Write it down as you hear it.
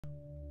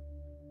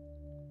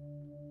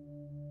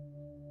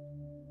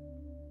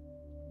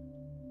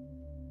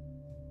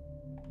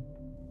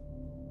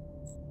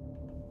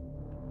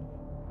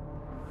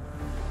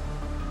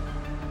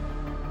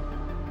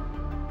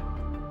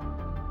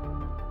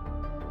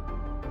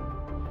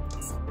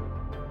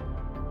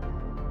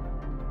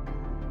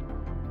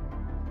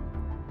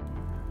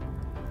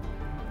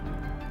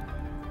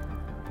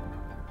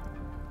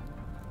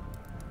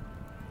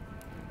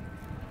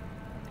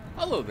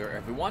Hello there,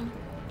 everyone.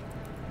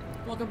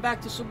 Welcome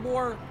back to some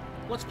more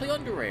Let's Play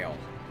Underrail.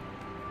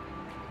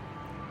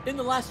 In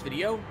the last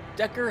video,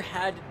 Decker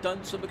had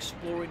done some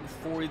exploring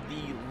for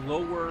the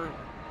lower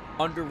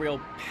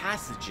Underrail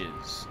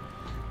passages,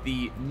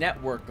 the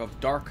network of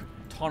dark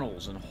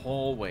tunnels and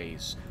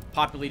hallways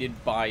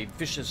populated by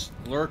vicious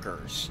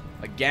lurkers,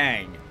 a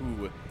gang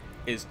who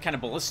is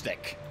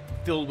cannibalistic,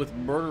 filled with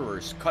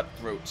murderers,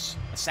 cutthroats,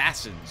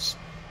 assassins,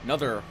 and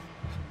other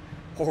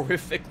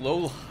horrific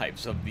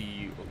lowlives of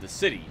the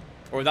city.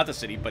 Or not the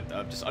city, but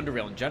just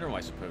Underrail in general,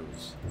 I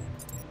suppose.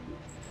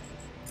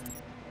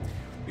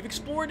 We've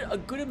explored a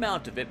good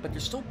amount of it, but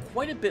there's still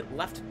quite a bit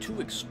left to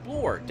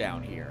explore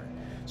down here.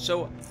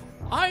 So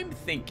I'm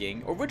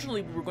thinking,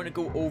 originally we were going to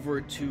go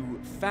over to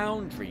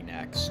Foundry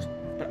next,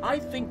 but I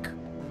think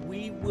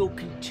we will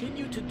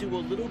continue to do a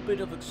little bit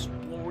of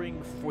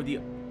exploring for the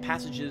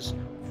passages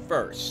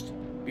first,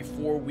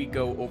 before we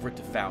go over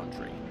to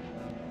Foundry.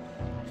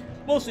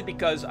 Mostly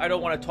because I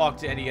don't want to talk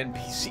to any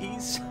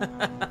NPCs.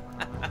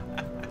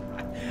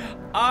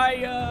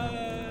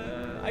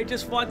 I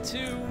just want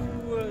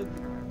to...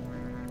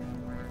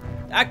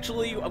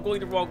 Actually, I'm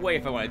going the wrong way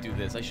if I want to do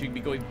this. I should be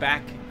going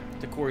back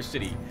to Core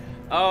City.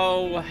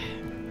 Oh...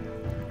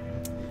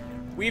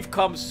 We've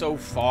come so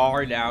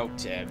far now,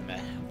 Tim.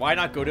 Why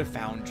not go to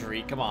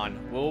Foundry? Come on,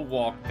 we'll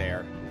walk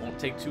there. It won't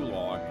take too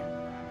long.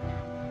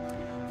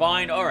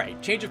 Fine,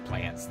 alright, change of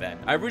plans then.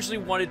 I originally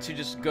wanted to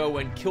just go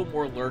and kill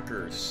more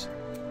lurkers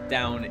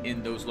down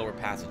in those lower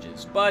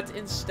passages, but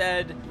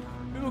instead,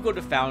 we will go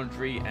to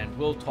Foundry and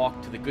we'll talk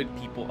to the good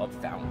people of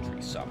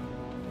Foundry some.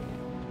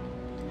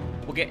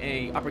 We'll get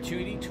an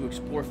opportunity to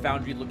explore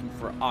Foundry looking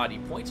for oddity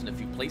points in a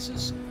few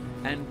places,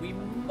 and we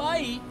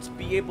might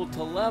be able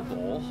to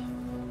level...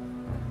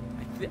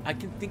 I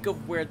can think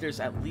of where there's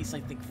at least,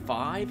 I think,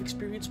 5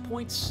 experience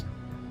points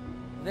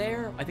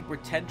there. I think we're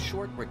 10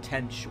 short. We're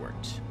 10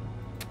 short.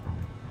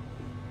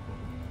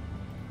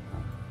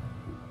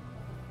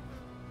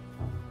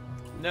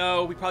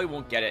 No, we probably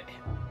won't get it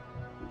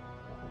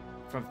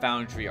from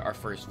Foundry our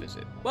first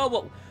visit.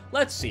 Well,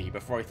 let's see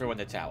before we throw in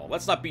the towel.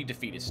 Let's not be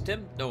defeatist,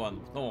 Tim. No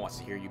one wants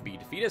to hear you be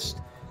defeatist.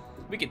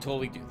 We can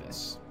totally do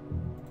this.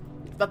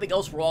 If nothing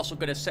else, we're also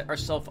going to set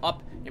ourselves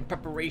up in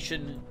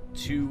preparation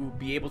to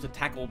be able to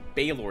tackle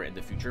Baylor in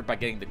the future by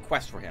getting the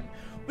quest for him.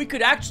 We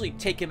could actually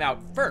take him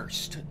out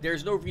first.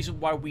 There's no reason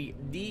why we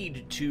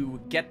need to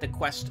get the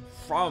quest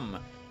from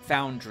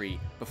Foundry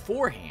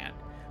beforehand,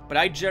 but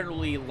I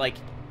generally like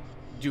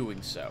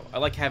doing so. I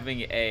like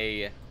having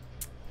a...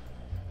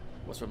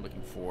 What's what I'm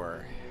looking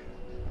for?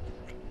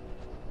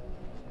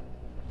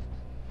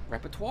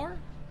 Repertoire?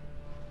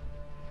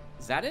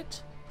 Is that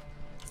it?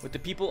 With the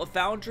people of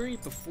Foundry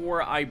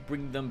before I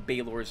bring them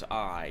Baylor's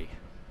Eye.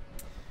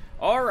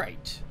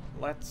 Alright.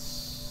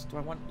 Let's... Do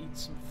I want to eat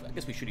some... I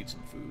guess we should eat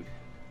some food.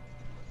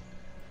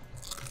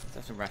 Let's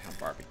have some Rat Hound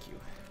barbecue.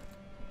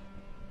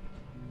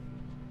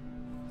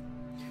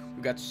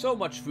 We've got so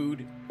much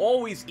food.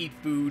 Always eat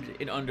food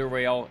in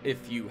Underrail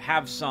if you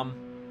have some.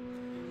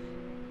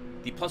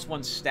 The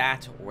 +1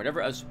 stat, or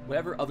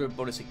whatever other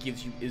bonus it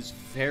gives you, is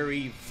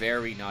very,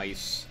 very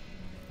nice.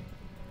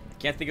 I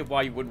can't think of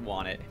why you wouldn't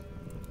want it.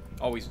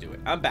 Always do it.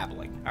 I'm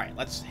babbling. Alright,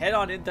 let's head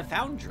on into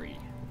Foundry.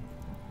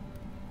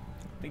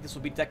 I think this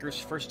will be Decker's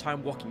first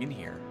time walking in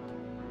here.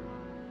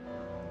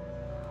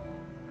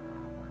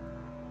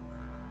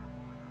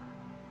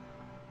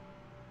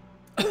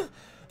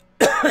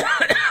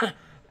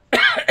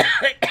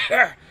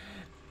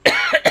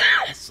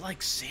 It's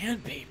like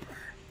sandpaper.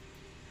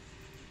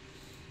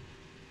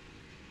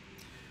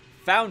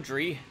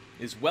 Foundry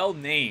is well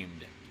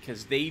named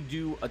because they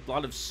do a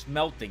lot of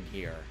smelting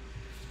here.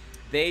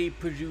 They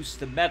produce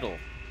the metal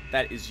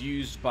that is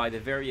used by the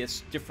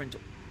various different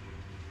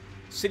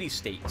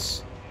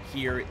city-states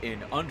here in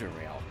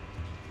Underrail.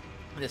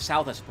 In the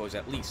south, I suppose,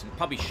 at least, and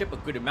probably ship a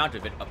good amount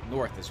of it up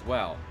north as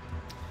well.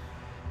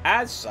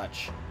 As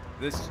such,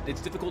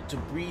 it's difficult to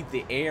breathe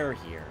the air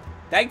here.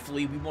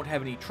 Thankfully, we won't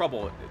have any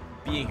trouble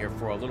being here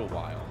for a little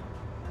while.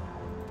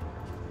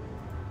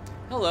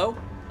 Hello,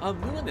 I'm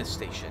new in this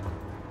station.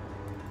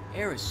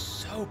 Air is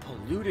so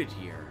polluted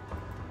here.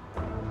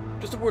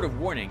 Just a word of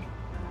warning,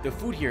 the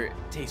food here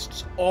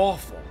tastes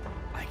awful.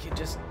 I can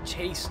just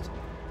taste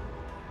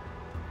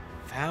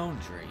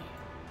Foundry.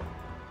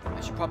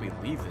 I should probably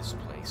leave this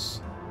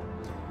place.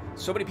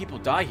 So many people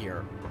die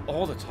here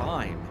all the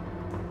time.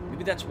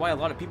 Maybe that's why a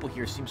lot of people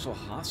here seem so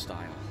hostile.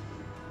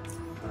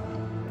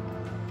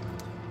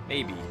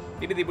 Maybe.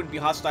 Maybe they wouldn't be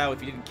hostile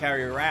if you didn't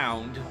carry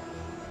around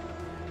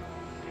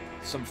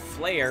some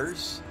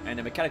flares and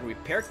a mechanical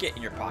repair kit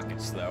in your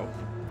pockets, though.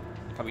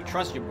 They'd probably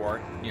trust you more,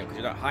 because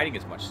you're not hiding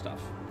as much stuff.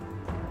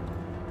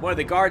 One of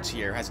the guards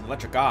here has an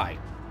electric eye.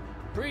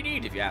 Pretty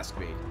neat, if you ask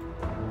me.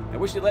 I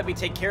wish they'd let me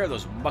take care of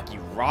those mucky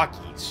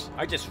Rockies.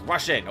 I just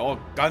rush in, all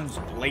guns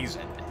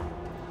blazing.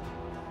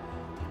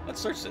 Let's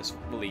search this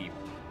really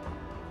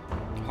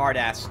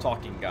hard-ass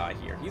talking guy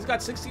here. He's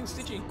got 16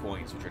 Stygian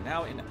coins, which are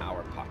now in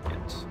our pocket.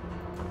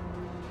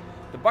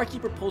 The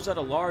barkeeper pulls out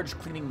a large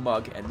cleaning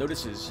mug and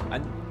notices...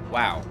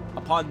 wow.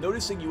 Upon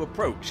noticing you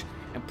approach,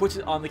 and puts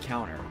it on the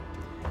counter.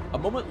 A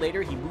moment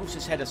later, he moves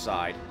his head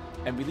aside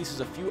and releases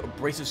a few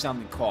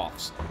abrasive-sounding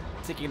coughs,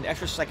 taking an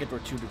extra second or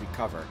two to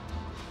recover.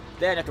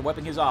 Then, after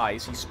wiping his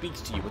eyes, he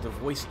speaks to you with a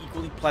voice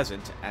equally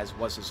pleasant as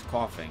was his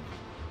coughing.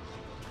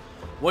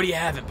 "What are you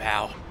having,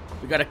 pal?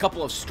 We got a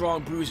couple of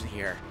strong brews in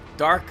here.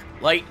 Dark,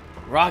 light,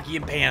 rocky,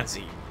 and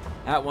pansy.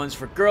 That one's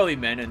for girly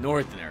men and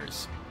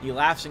northerners." He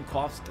laughs and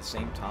coughs at the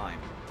same time.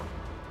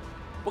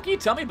 "What can you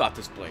tell me about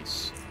this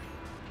place?"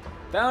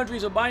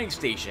 "Foundry's a mining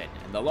station,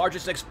 and the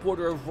largest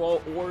exporter of raw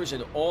ores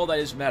and all that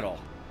is metal.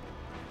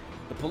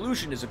 The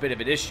pollution is a bit of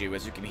an issue,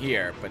 as you can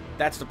hear, but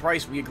that's the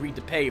price we agreed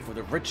to pay for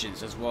the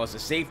riches as well as the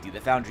safety the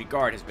Foundry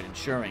Guard has been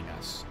ensuring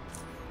us."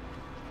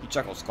 He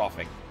chuckles,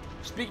 coughing.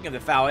 "Speaking of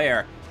the foul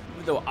air,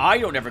 even though I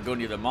don't ever go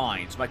near the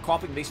mines, my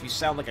coughing makes me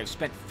sound like I've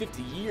spent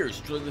 50 years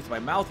drilling with my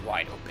mouth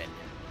wide open."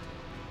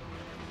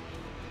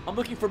 "I'm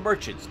looking for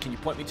merchants. Can you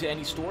point me to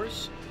any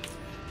stores?"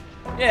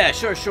 "Yeah,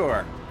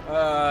 sure.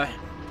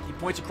 He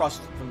points across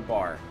from the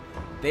bar.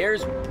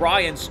 "There's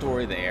Brian's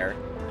store there,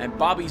 and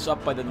Bobby's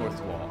up by the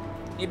north wall.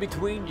 In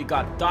between, you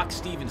got Doc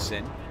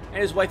Stevenson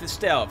and his wife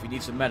Estelle if you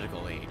need some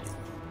medical aid.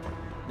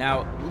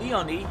 Now,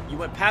 Leonie, you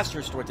went past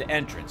her store to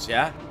entrance,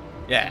 yeah?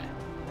 Yeah.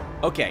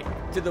 Okay,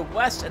 to the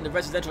west and the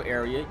residential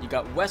area, you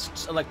got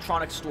West's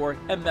Electronics Store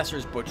and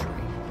Messer's Butchery.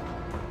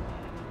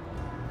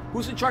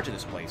 Who's in charge of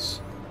this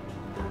place?"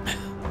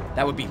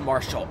 "That would be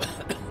Marshall."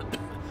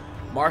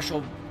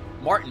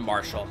 Martin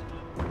Marshall.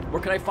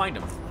 "Where can I find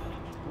him?"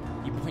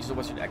 He points to the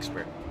Western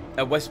Expert.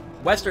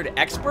 Western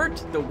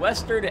Expert? The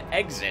Western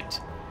Exit.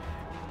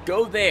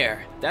 "Go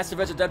there. That's the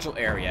residential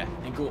area.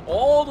 And go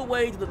all the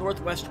way to the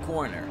northwest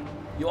corner.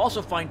 You'll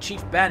also find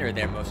Chief Banner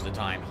there most of the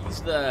time.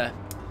 He's the...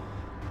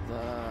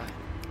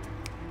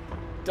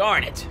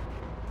 Darn it."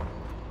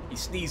 He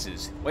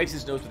sneezes, wipes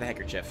his nose with a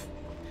handkerchief.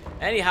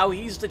 "Anyhow,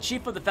 he's the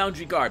chief of the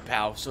Foundry Guard,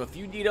 pal, so if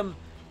you need him,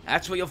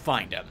 that's where you'll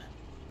find him."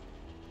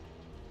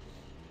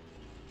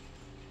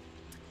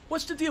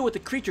 "What's the deal with the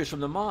creatures from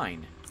the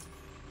mine?"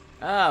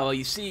 "Ah, well,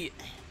 you see,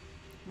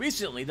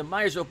 recently the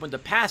miners opened a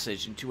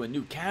passage into a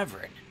new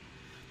cavern.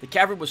 The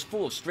cavern was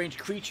full of strange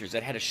creatures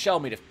that had a shell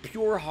made of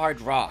pure hard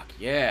rock.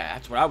 Yeah,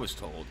 that's what I was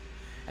told.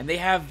 And they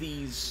have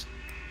these..."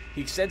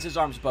 He extends his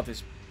arms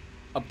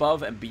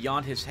above and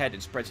beyond his head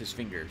and spreads his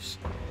fingers.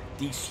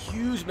 "These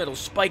huge metal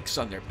spikes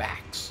on their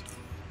backs.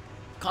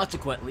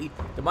 Consequently,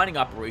 the mining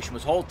operation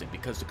was halted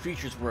because the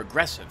creatures were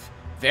aggressive.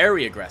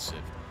 Very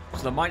aggressive.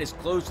 So the mine is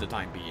closed for the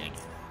time being.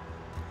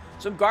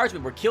 Some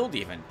guardsmen were killed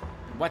even.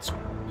 And what's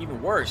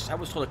even worse, I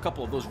was told a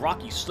couple of those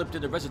Rockies slipped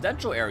in the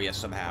residential area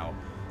somehow.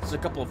 So a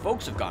couple of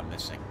folks have gone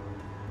missing."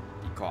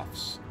 He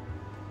coughs.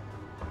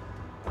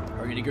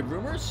 "Heard any good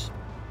rumors?"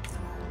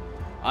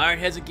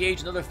 "Ironheads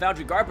engaged another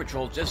Foundry Guard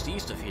patrol just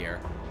east of here.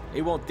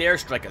 They won't dare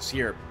strike us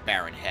here,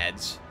 Baron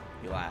Heads."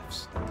 He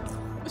laughs.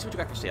 "Let's see what you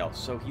got for sale."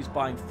 So he's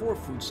buying 4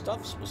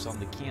 foodstuffs. We'll sell him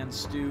the canned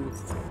stew,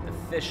 the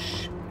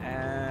fish,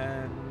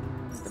 and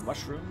the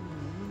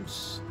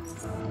mushrooms.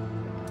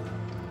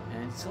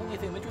 And selling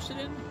anything I'm interested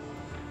in?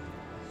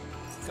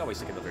 I can always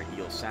think another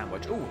eel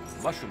sandwich. Ooh,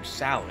 mushroom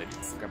salad.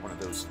 Grab one of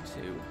those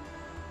too.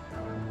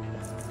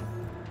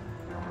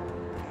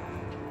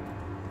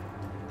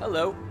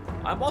 "Hello.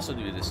 I'm also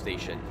new to this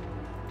station.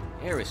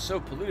 Air is so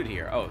polluted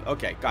here." Oh,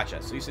 okay,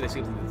 gotcha. So you say the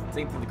same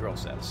thing the girl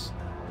says.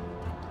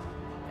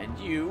 "And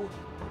you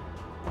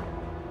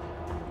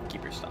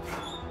keep your stuff."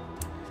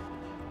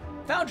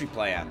 "Foundry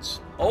plans.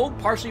 Old,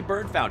 partially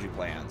burned foundry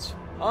plans.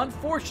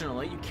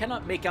 Unfortunately, you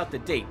cannot make out the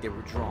date they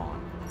were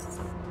drawn.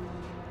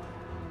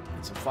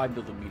 And some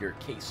 5mm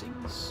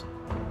casings.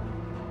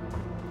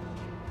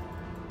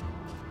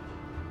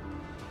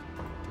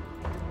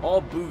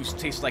 All booze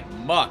tastes like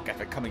muck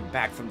after coming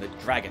back from the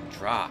Dragon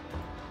Drop.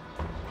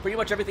 Pretty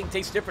much everything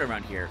tastes different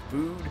around here.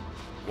 Food,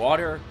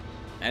 water,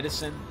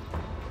 medicine.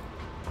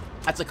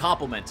 That's a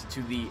compliment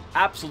to the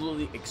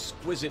absolutely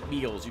exquisite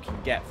meals you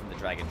can get from the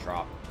Dragon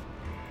Drop.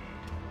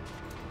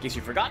 In case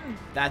you've forgotten,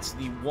 that's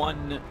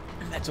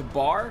a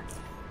bar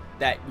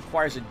that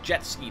requires a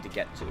jet ski to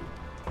get to.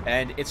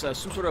 And it's some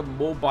sort of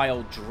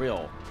mobile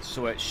drill,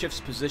 so it shifts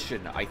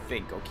position, I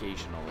think,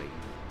 occasionally.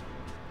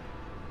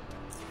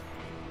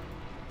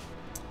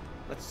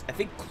 I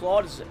think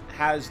Claude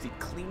has the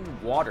clean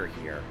water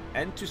here,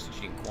 and 2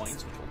 Stygian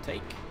coins, which we'll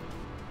take.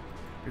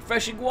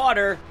 Refreshing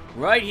water,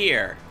 right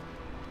here.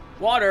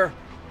 Water,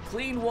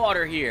 clean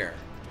water here.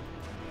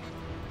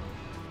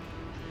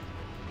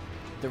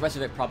 The rest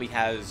of it probably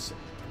has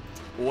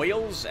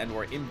oils and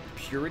or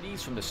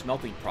impurities from the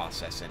smelting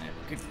process in it.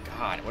 Good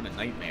God, what a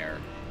nightmare.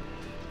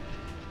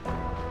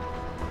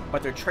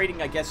 But they're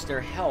trading, I guess,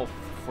 their health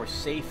for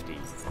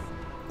safety.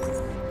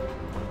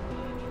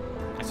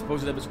 I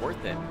suppose that was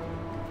worth it.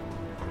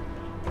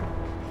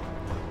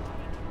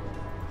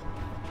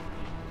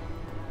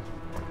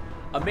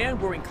 A man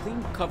wearing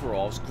clean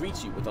coveralls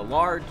greets you with a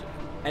large,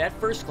 and at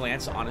first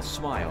glance, honest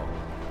smile.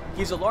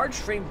 He's a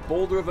large-framed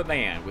boulder of a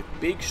man with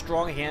big,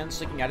 strong hands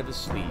sticking out of his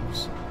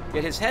sleeves.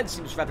 Yet his head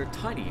seems rather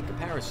tiny in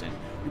comparison,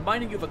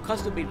 reminding you of a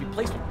custom-made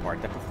replacement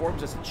part that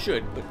performs as it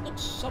should, but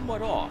looks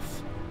somewhat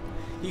off.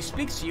 He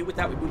speaks to you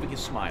without removing his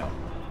smile.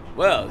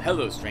 Well,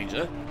 hello,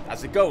 stranger.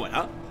 How's it going,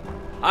 huh?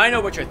 I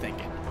know what you're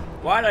thinking.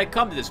 Why did I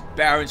come to this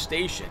barren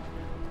station?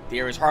 The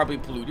air is horribly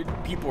polluted,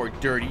 people are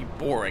dirty,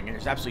 boring, and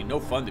there's absolutely no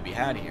fun to be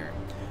had here.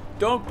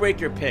 Don't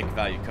break your pick,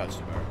 valued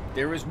customer.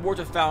 There is more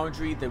to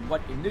Foundry than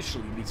what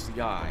initially meets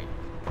the eye.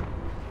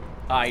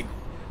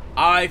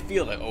 I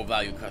feel it, oh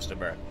valued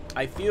customer.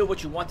 I feel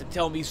what you want to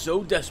tell me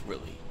so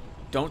desperately.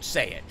 Don't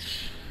say it.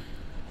 Shh.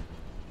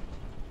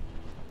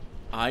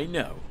 I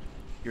know.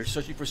 You're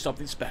searching for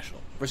something special.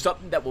 For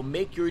something that will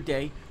make your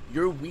day,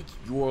 your week,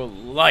 your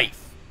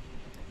life.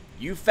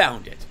 You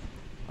found it.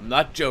 I'm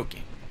not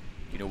joking.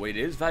 You know what it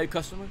is, valued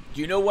customer?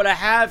 Do you know what I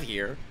have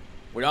here?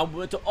 What I'm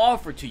willing to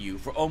offer to you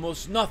for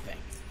almost nothing?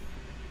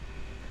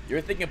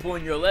 You're thinking of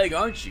pulling your leg,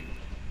 aren't you?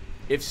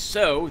 If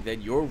so,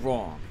 then you're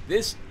wrong.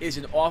 This is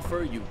an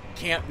offer you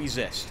can't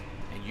resist,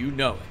 and you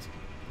know it.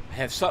 I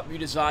have something you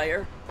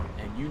desire,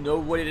 and you know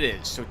what it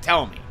is, so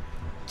tell me.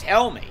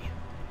 Tell me.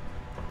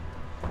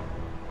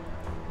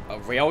 A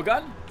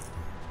railgun?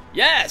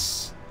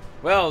 Yes!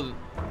 Well,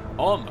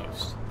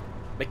 almost.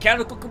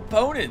 Mechanical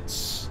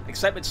components!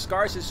 Excitement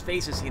scars his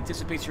face as he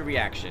anticipates your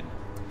reaction.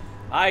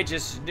 I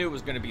just knew it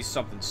was going to be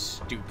something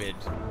stupid.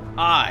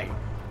 I,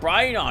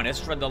 Brian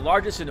Honest, run the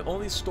largest and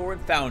only store in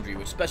Foundry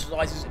which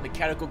specializes in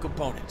mechanical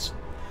components.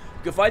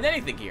 You can find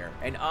anything here,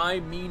 and I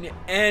mean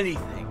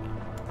anything.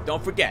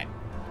 Don't forget,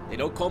 they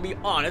don't call me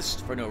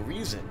Honest for no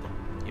reason.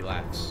 He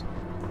laughs.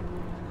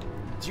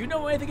 Do you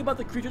know anything about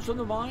the creatures from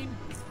the mine?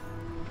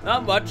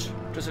 Not much.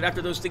 Just that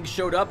after those things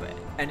showed up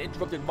and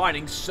interrupted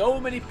mining, so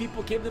many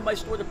people came to my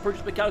store to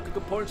purchase mechanical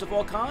components of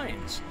all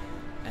kinds.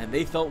 And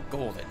they felt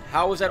golden.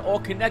 How was that all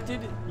connected,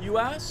 you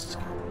ask?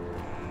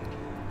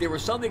 They were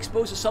suddenly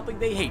exposed to something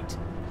they hate,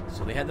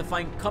 so they had to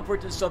find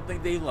comfort in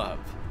something they love.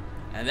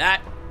 And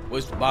that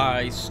was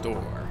my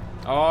store.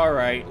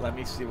 Alright, let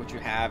me see what you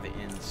have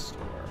in store.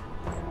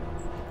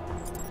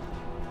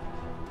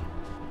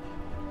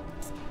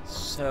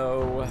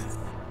 So,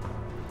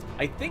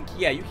 I think,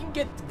 yeah, you can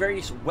get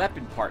various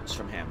weapon parts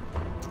from him.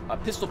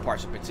 Pistol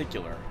parts in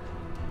particular.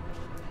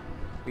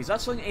 He's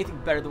not selling anything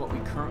better than what we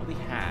currently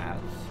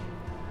have.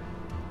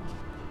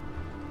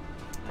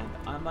 And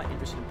I'm not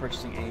interested in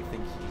purchasing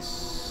anything he's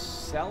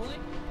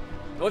selling.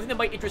 The only thing that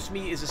might interest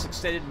me is this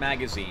extended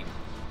magazine.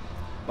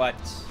 But,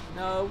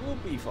 no, we'll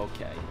be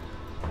okay.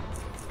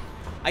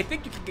 I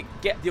think you can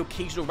get the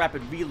occasional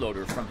rapid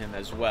reloader from him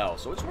as well.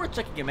 So it's worth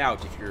checking him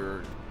out if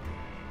you're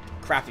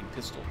crafting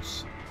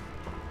pistols.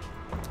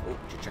 Oh,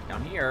 should check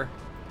down here.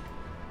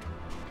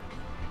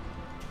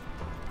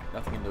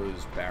 Nothing in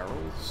those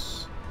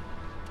barrels.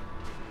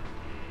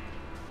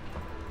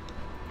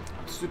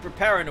 I'm super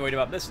paranoid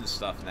about missing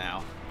stuff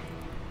now.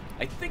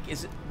 I think,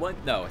 is it one?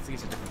 No, I think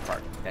it's a different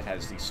part that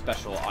has the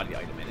special audio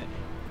item in it.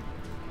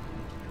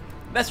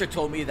 Messer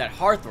told me that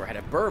Harthor had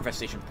a burr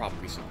infestation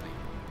problem recently.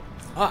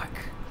 Fuck.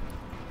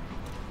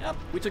 Yep,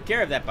 we took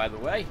care of that, by the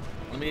way.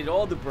 Eliminated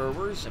all the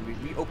burrowers, and we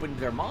reopened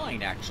their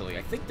mine, actually.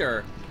 I think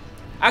they're...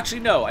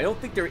 Actually, no, I don't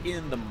think they're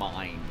in the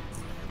mine.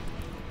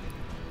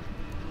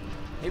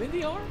 Maybe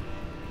they are?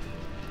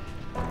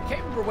 I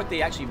can't remember what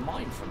they actually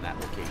mined from that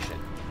location.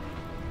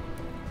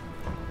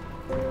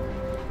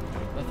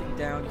 Nothing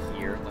down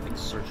here, nothing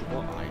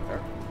searchable either.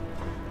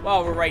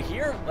 While we're right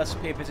here, let's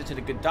pay a visit to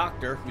the good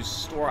doctor, whose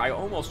store I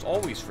almost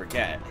always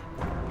forget.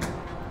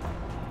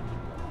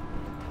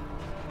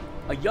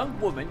 A young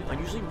woman,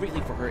 unusually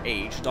wrinkly for her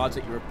age, nods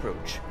at your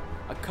approach.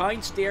 A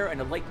kind stare and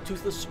a light,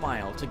 toothless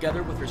smile,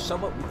 together with her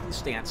somewhat weakly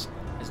stance,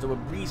 as though a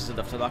breeze is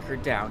enough to knock her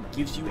down,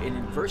 gives you an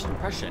inverse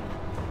impression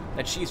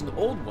that she is an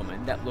old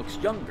woman that looks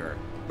younger,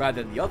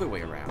 rather than the other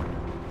way around.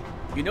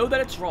 You know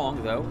that it's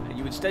wrong, though, and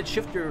you instead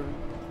shift your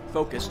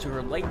focus to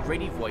her light,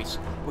 rainy voice,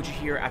 which you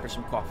hear after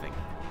some coughing.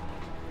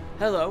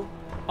 Hello,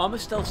 I'm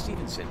Estelle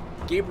Stevenson,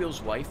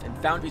 Gabriel's wife and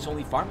Foundry's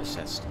only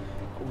pharmacist.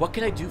 What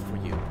can I do for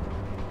you?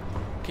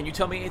 Can you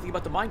tell me anything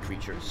about the mine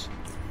creatures?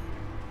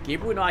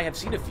 Gabriel and I have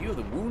seen a few of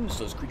the wounds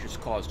those creatures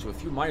caused to a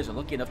few miners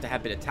unlucky enough to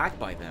have been attacked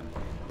by them,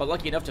 but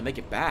lucky enough to make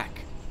it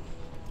back.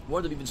 One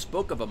of them even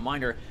spoke of a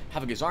miner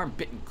having his arm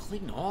bitten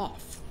clean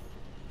off.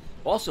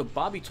 Also,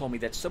 Bobby told me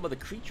that some of the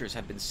creatures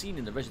have been seen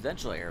in the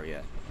residential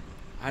area.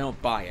 I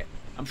don't buy it.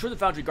 I'm sure the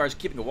Foundry guards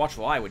keeping a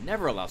watchful eye would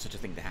never allow such a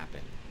thing to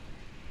happen.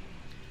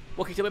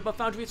 What can you tell me about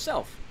Foundry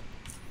itself?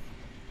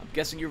 I'm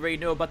guessing you already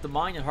know about the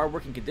mine and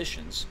hard-working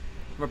conditions.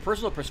 From a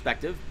personal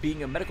perspective,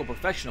 being a medical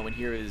professional in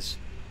here is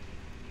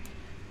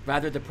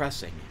rather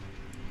depressing.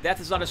 Death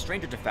is not a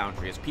stranger to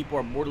Foundry, as people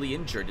are mortally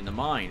injured in the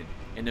mine,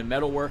 in the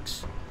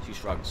metalworks. She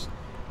shrugs.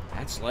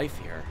 That's life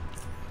here.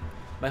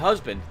 My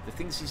husband, the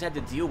things he's had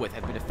to deal with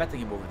have been affecting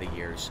him over the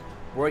years,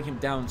 wearing him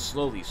down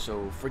slowly,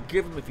 so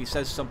forgive him if he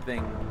says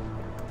something...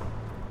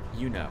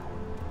 You know.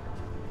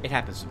 It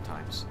happens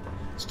sometimes.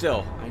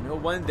 Still, I know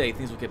one day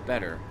things will get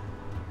better.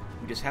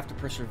 We just have to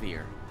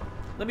persevere.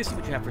 Let me see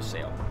what you have for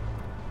sale.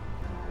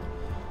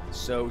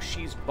 So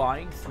she's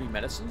buying 3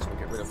 medicines. We'll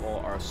get rid of all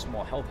our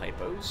small health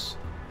hypos.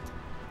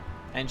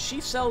 And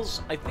she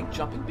sells, I think,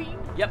 Jumping Bean?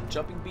 Yep,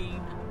 Jumping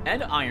Bean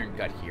and Iron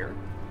Gut here.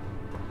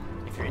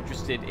 if you're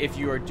interested, if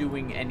you are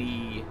doing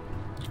any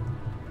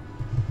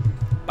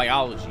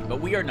biology. But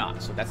we are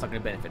not, so that's not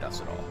going to benefit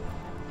us at all.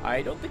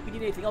 I don't think we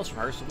need anything else from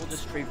her, so we'll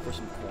just trade for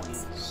some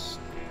coins.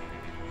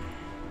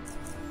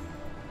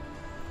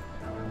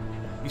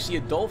 You see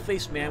a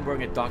dull-faced man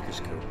wearing a doctor's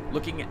coat.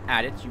 Looking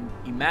at it, you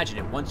imagine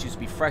it once used to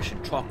be fresh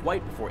and chalk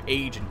white before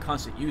age and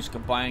constant use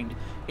combined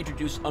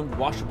introduce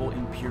unwashable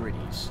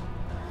impurities.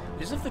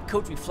 It is as if the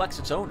coat reflects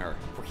its owner,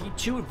 for he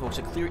too invokes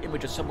a clear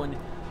image of someone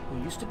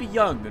who used to be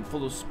young and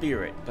full of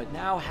spirit, but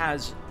now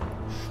has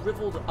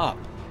shriveled up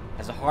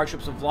as the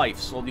hardships of life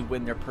slowly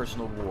win their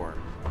personal war,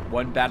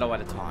 one battle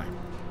at a time.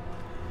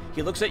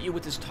 He looks at you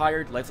with his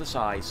tired, lifeless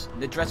eyes,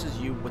 and addresses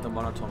you with a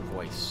monotone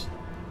voice.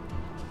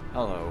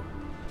 Hello.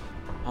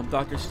 I'm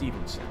Dr.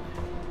 Stevenson.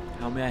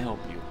 How may I help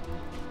you?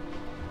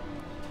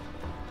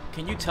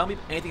 Can you tell me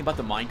anything about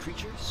the mine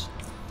creatures?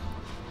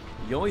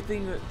 The only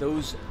thing that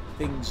those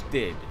things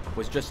did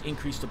was just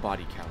increase the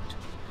body count.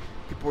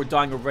 People were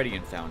dying already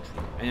in Foundry,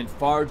 and in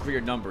far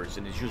greater numbers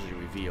than is usually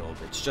revealed.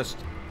 It's just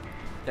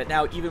that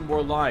now even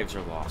more lives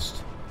are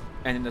lost,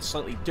 and in a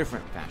slightly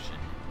different fashion.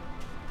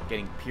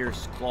 Getting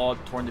pierced, clawed,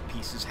 torn to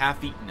pieces,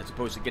 half-eaten, as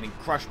opposed to getting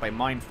crushed by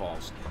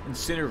minefalls,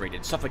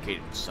 incinerated,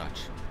 suffocated, and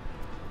such.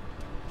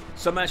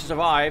 Some managed to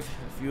survive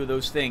a few of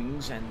those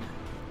things, and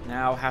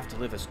now have to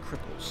live as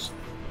cripples.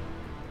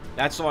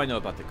 That's all I know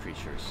about the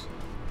creatures.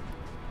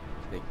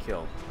 They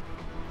kill.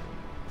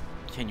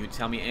 Can you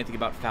tell me anything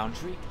about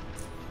Foundry?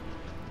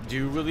 Do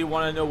you really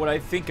want to know what I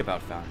think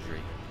about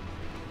Foundry?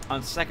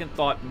 On second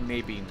thought,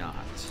 maybe not.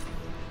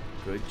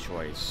 Good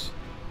choice.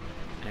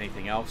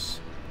 Anything else?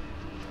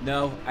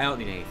 No, I don't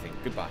need anything.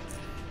 Goodbye.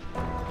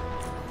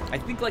 I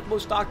think like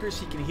most doctors,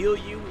 he can heal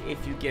you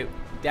if you get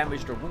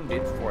damaged or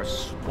wounded for a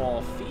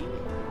small fee.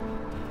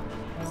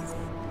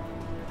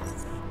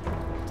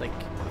 Take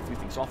a few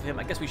things off of him.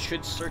 I guess we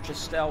should search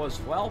Estelle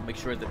as well. Make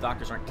sure the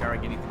doctors aren't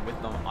carrying anything with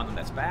them on them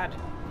that's bad.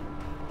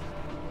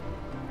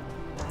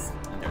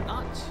 And they're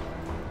not.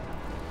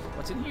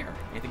 What's in here?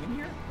 Anything in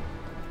here?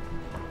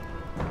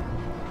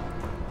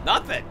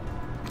 Nothing!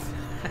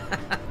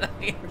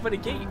 But a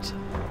gate.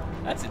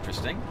 That's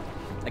interesting.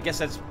 I guess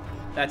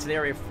that's an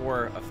area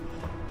for a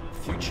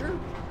future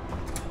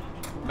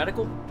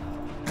medical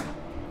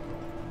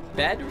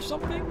bed or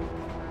something?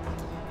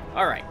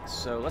 Alright,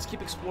 so let's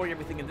keep exploring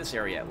everything in this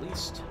area at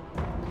least.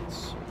 Let's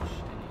search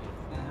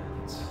any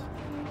of that.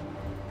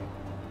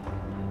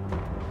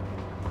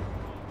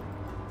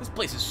 This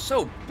place is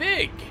so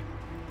big!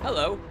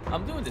 Hello,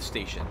 I'm new in this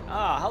station.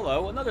 Ah,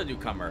 hello, another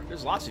newcomer.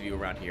 There's lots of you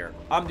around here.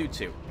 I'm new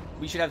too.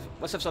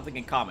 Let's have something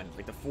in common,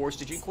 like the 4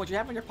 Stygian coins you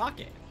have in your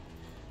pocket.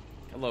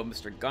 Hello,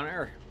 Mr.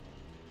 Gunner.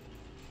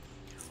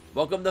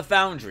 Welcome to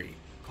Foundry.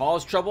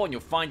 Cause trouble and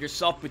you'll find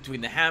yourself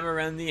between the hammer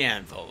and the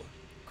anvil.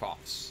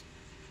 Coughs.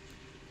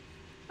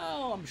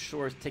 Oh, I'm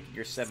sure taking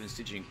your 7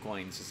 Stygian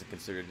coins isn't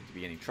considered to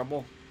be any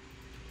trouble.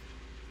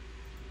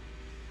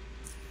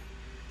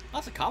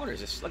 Lots of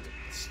commoners just like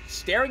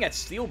staring at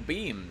steel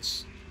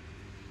beams.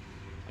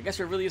 I guess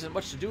there really isn't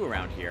much to do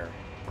around here.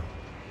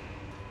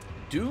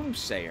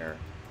 Doomsayer.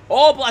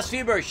 All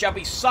blasphemers shall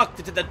be sucked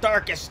into the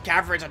darkest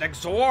caverns and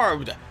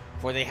absorbed,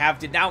 for they have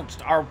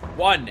denounced our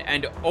one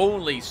and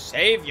only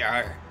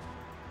Savior.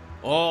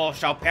 All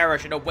shall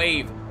perish in a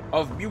wave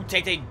of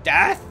mutating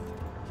death.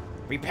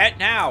 Repent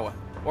now,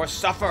 or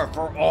suffer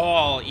for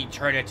all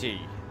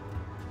eternity.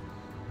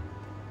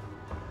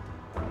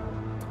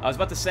 I was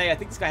about to say, I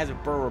think this guy has a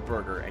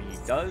burger, and he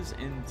does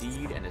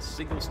indeed, and a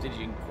single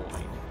Stygian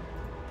coin.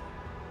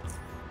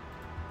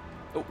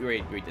 Oh, we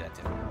already did that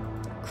too.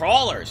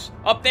 Crawlers!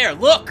 Up there,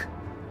 look!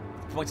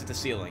 Points at the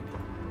ceiling.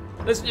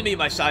 Listen to me,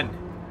 my son.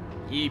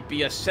 Ye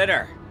be a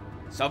sinner.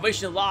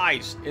 Salvation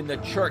lies in the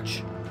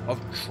church of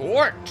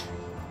Chort.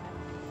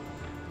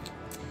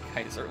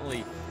 Guy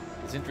certainly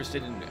is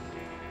interested in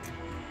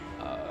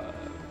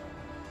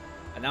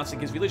announcing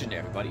his religion to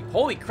everybody.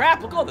 Holy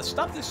crap, look at all the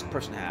stuff this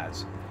person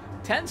has.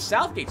 10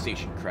 Southgate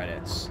Station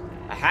credits,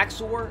 a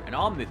hacksaw, an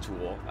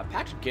omnitool, a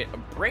patch kit, a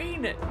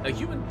brain, a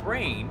human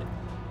brain,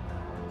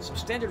 some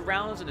standard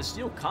rounds, and a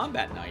steel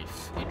combat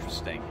knife.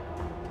 Interesting.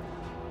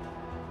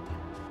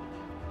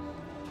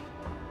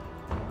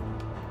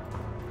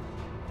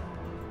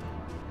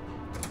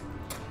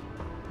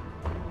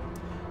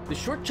 The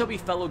short, chubby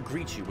fellow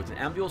greets you with an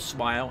amiable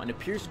smile and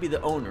appears to be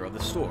the owner of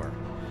the store.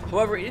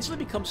 However, it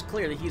instantly becomes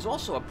clear that he is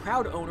also a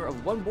proud owner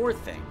of one more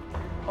thing.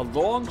 A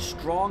long,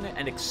 strong,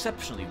 and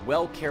exceptionally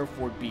well cared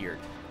for beard.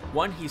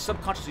 One he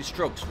subconsciously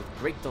strokes with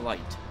great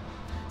delight.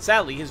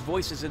 Sadly, his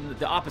voice is in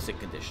the opposite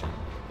condition.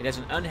 It has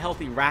an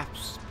unhealthy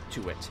rasp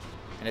to it,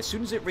 and as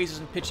soon as it raises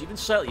in pitch even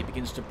slightly, it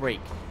begins to break,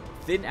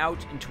 thin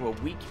out into a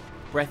weak,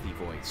 breathy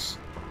voice,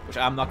 which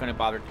I'm not going to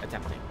bother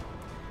attempting.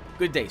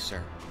 Good day,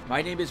 sir.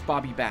 My name is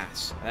Bobby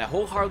Bass, and I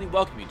wholeheartedly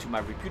welcome you to my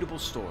reputable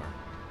store.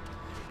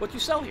 What do you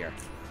sell here?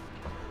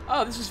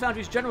 Oh, this is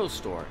Foundry's general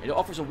store. It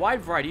offers a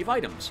wide variety of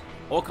items.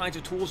 All kinds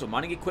of tools and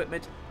mining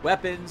equipment,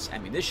 weapons,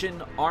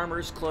 ammunition,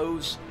 armors,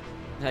 clothes.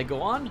 Can I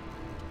go on?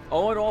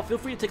 All in all, feel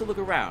free to take a look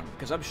around,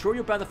 because I'm sure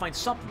you're bound to find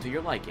something to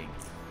your liking.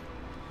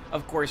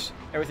 Of course,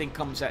 everything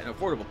comes at an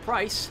affordable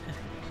price.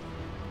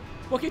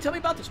 What can you tell me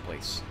about this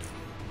place?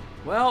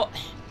 Well,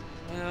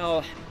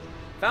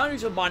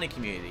 Foundry's a mining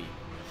community.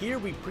 Here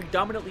we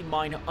predominantly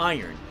mine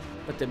iron,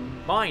 but the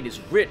mine is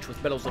rich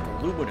with metals like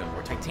aluminum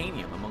or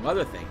titanium, among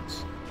other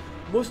things.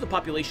 Most of the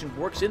population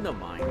works in the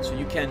mine, so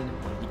you can...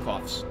 He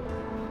coughs.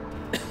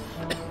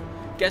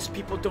 Guess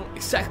people don't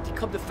exactly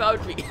come to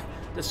Foundry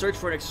to search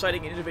for an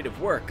exciting and innovative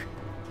work.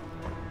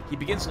 He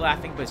begins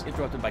laughing, but is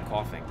interrupted by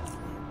coughing.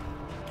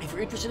 If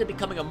you're interested in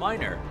becoming a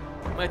miner,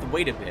 you might have to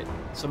wait a bit.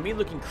 Some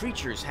mean-looking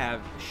creatures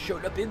have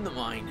showed up in the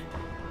mine,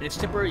 and it's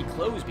temporarily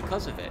closed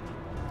because of it.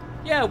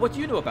 Yeah, what do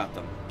you know about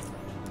them?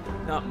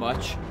 Not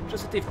much.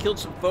 Just that they've killed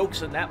some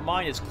folks, and that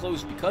mine is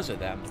closed because of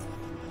them.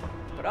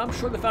 But I'm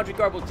sure the Foundry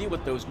Guard will deal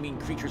with those mean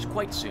creatures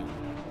quite soon.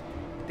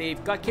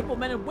 They've got capable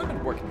men and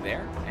women working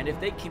there, and if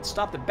they can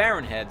stop the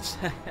Baron heads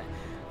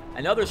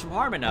and others from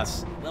harming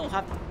us,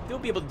 they'll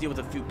be able to deal with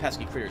a few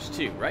pesky critters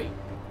too, right?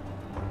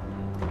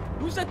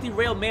 Who's that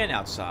derailed man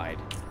outside?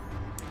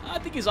 I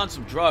think he's on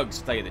some drugs,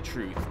 to tell you the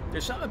truth.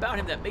 There's something about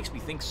him that makes me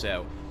think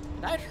so.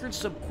 And I've heard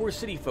some Core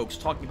City folks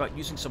talking about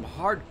using some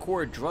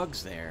hardcore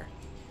drugs there.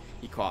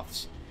 He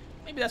coughs.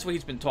 Maybe that's what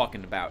he's been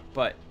talking about,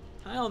 but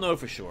I don't know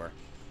for sure.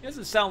 He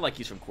doesn't sound like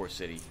he's from Core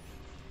City.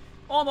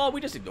 All in all,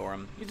 we just ignore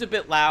him. He's a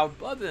bit loud,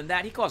 but other than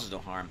that, he causes no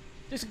harm.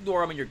 Just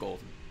ignore him and you're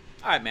golden.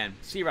 Alright, man.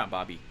 See you around,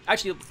 Bobby.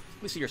 Actually,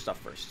 let me see your stuff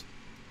first.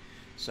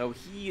 So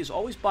he is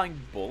always buying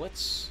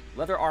bullets,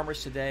 leather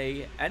armors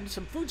today, and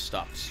some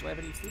foodstuffs. Do I have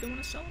any food I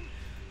want to sell him?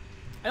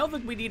 I don't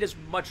think we need as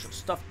much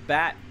stuffed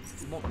bat.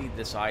 We won't need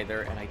this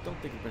either, and I don't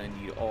think we're going to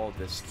need all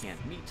this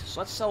canned meat. So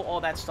let's sell all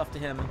that stuff to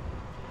him.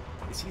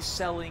 Is he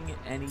selling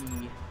any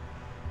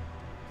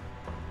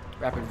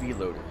rapid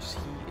reloaders?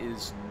 He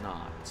is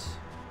not.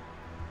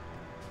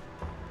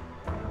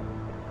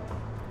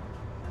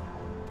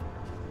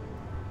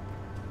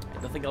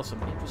 Nothing else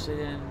I'm interested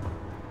in.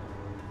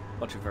 A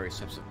bunch of various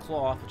types of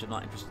cloth, which I'm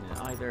not interested in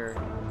either.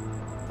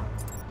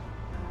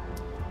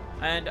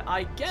 And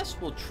I guess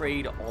we'll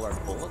trade all our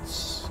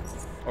bullets.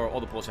 Or all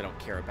the bullets I don't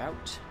care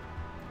about.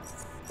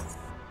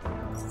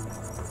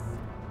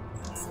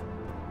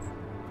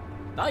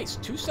 Nice,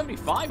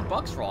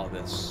 $275 for all of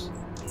this.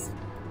 Thank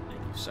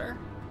you, sir.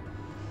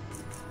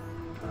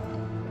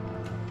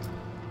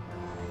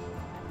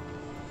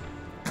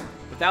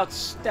 Without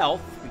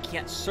stealth, we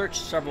can't search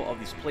several of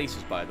these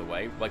places, by the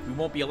way. Like, we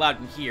won't be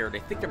allowed in here. They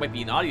think there might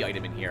be an audio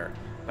item in here,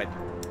 but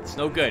it's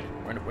no good.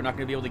 We're not going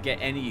to be able to get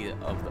any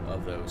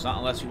of those, not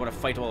unless we want to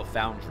fight all the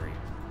Foundry.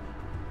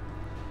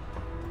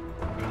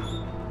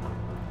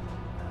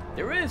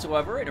 There is,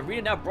 however, an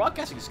Arena Now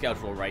broadcasting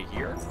schedule right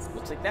here.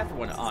 We'll take that for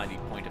one oddity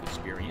point of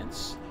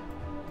experience.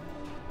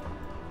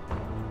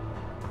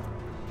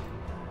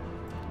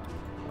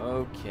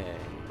 Okay.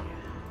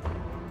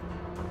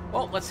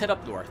 Well, let's head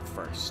up north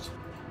first.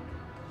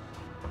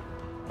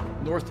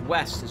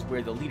 Northwest is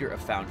where the leader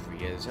of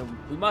Foundry is, and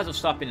we might as well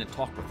stop in and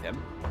talk with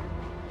him.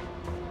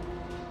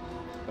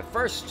 But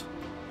first,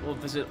 we'll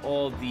visit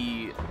all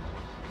the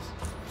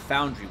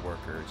Foundry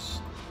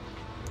workers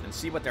and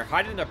see what they're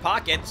hiding in their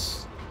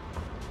pockets.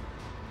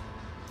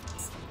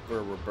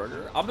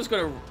 Burger. I'm just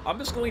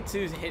going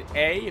to hit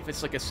A if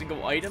it's like a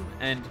single item,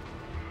 and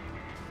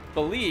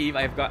believe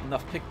I've got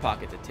enough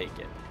pickpocket to take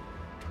it.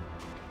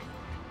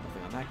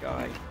 Nothing on that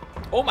guy.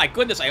 Oh my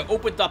goodness, I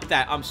opened up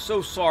that. I'm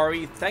so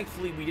sorry.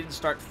 Thankfully, we didn't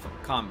start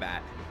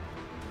combat.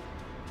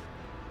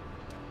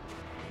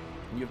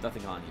 And you have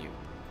nothing on you.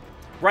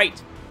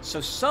 Right.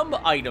 So some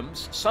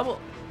items, some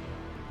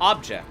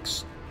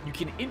objects, you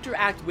can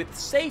interact with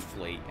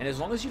safely, and as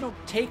long as you don't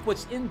take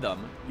what's in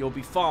them, you'll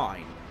be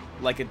fine.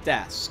 Like a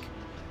desk.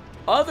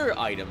 Other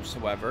items,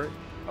 however,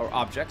 or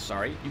objects,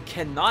 sorry, you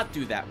cannot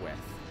do that with,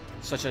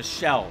 such as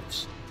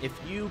shelves. If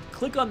you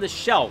click on the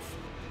shelf,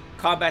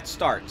 combat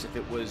starts if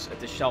it was at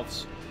the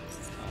shelves,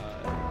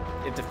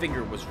 if the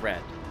finger was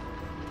red.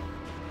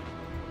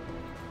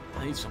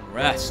 I need some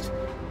rest.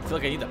 I feel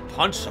like I need to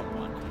punch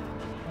someone.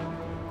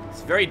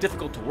 It's very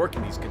difficult to work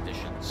in these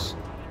conditions.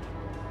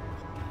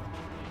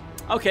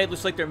 Okay,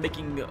 looks like they're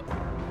making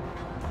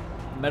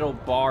metal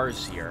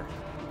bars here.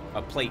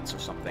 Plates or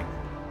something.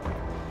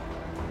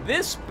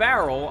 This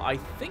barrel, I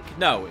think...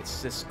 No,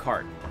 it's this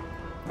cart.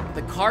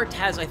 The cart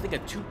has, I think, a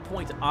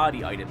 2-point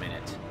oddity item in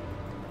it.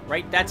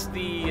 Right? That's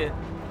the...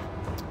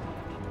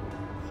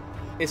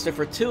 It's the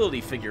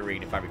fertility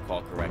figurine, if I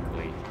recall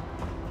correctly.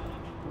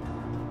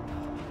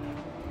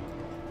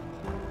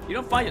 You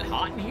don't find it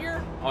hot in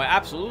here? Oh, I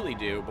absolutely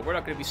do, but we're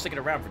not going to be sticking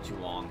around for too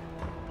long.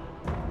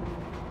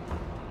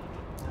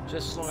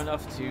 Just long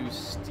enough to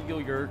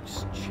steal your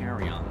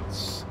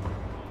chariots.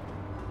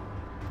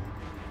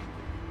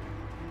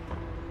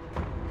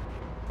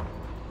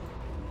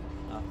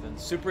 Nothing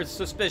super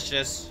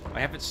suspicious. I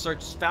haven't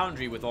searched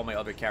Foundry with all my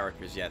other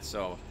characters yet,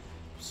 so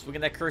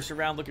swinging that cursor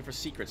around looking for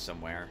secrets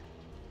somewhere.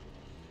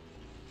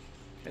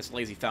 This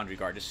lazy Foundry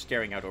guard just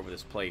staring out over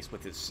this place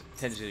with his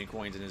 10 zillion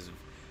coins and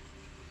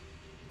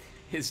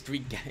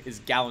his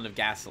gallon of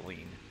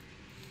gasoline.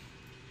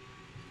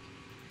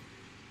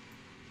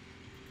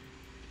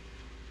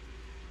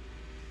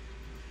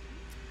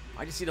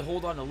 I just need to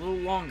hold on a little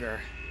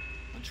longer.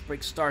 Lunch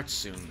break starts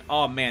soon.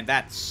 Oh man,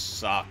 that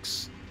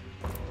sucks.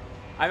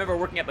 I remember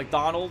working at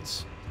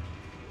McDonald's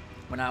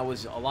when I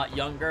was a lot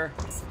younger,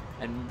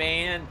 and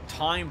man,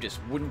 time just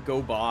wouldn't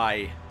go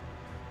by.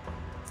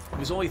 It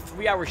was only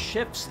 3-hour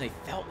shifts, and they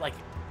felt like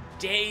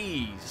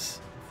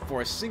days for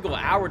a single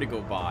hour to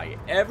go by.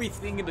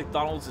 Everything in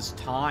McDonald's is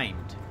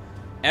timed.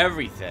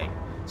 Everything.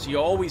 So you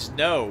always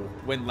know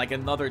when like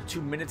another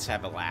 2 minutes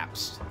have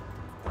elapsed.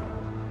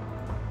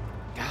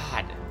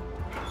 God.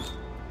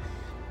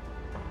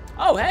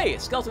 Oh, hey, a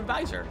skeleton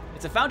visor.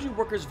 It's a foundry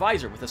worker's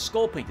visor with a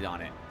skull painted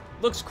on it.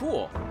 Looks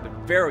cool, but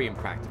very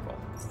impractical.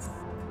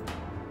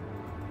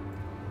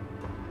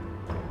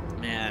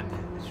 Man.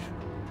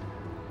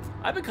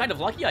 I've been kind of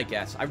lucky, I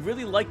guess. I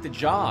really like the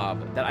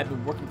job that I've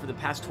been working for the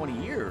past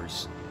 20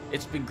 years.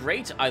 It's been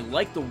great. I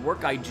like the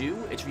work I do.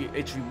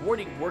 It's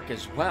rewarding work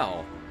as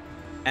well.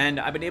 And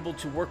I've been able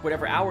to work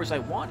whatever hours I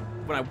want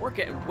when I work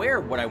it, and wear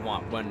what I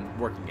want when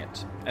working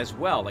it as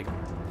well. Like,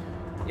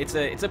 it's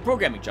a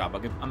programming job.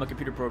 I'm a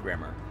computer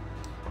programmer.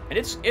 And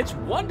it's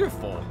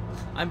wonderful.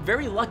 I'm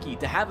very lucky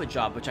to have a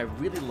job which I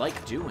really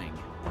like doing.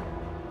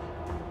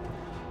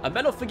 A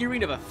metal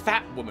figurine of a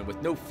fat woman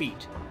with no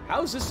feet.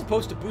 How is this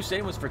supposed to boost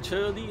anyone's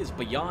fertility is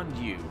beyond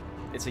you.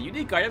 It's a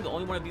unique item. The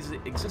only one of these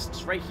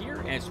exists right here,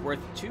 and it's worth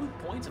 2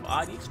 points of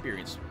oddity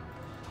experience.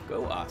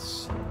 Go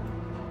us.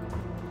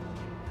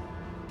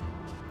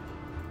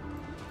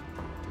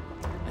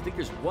 I think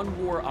there's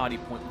one more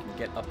oddity point we can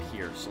get up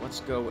here, so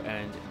let's go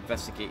and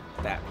investigate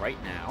that right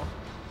now.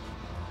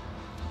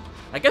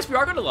 I guess we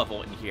are going to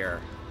level in here.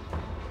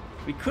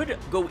 We could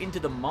go into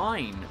the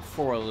mine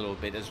for a little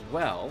bit as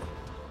well.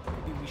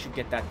 Maybe we should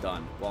get that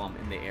done while I'm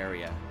in the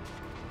area.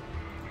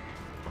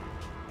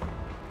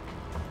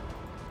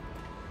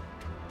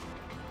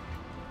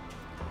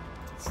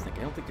 Let's think.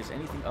 I don't think there's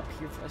anything up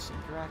here for us to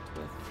interact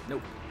with.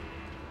 Nope.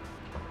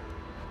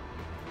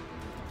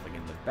 Nothing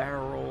in the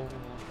barrel.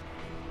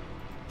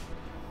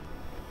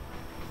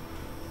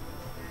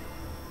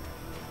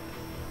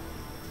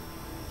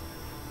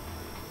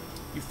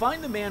 You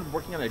find the man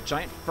working on a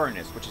giant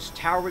furnace which is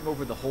towering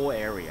over the whole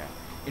area.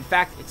 In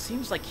fact, it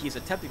seems like he is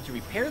attempting to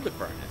repair the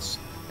furnace,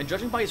 and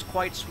judging by his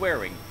quiet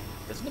swearing,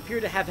 doesn't appear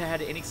to have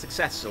had any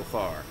success so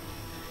far.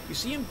 You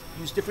see him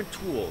use different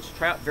tools,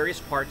 try out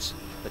various parts,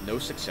 but no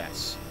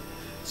success.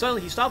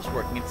 Suddenly he stops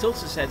working and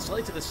tilts his head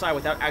slightly to the side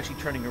without actually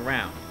turning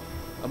around.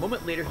 A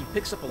moment later he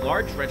picks up a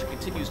large wrench and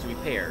continues the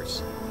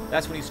repairs.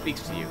 That's when he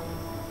speaks to you.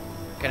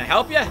 Can I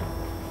help you?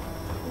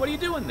 What are you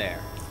doing there?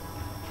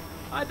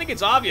 I think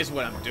it's obvious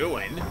what I'm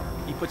doing.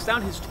 He puts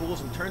down his tools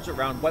and turns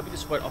around, wiping the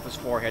sweat off his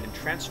forehead and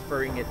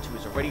transferring it to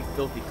his already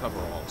filthy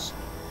coveralls.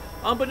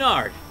 I'm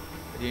Bernard.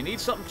 Do you need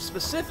something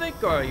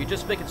specific, or are you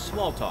just making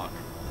small talk?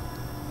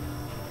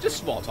 Just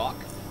small talk.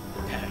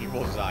 He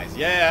rolls his eyes.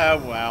 Yeah,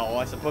 well,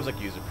 I suppose I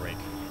could use a break.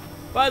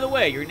 By the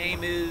way, your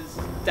name is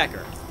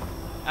Decker.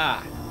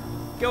 Ah,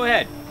 go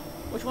ahead.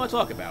 What do you want to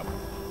talk about?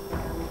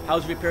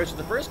 How's repairs to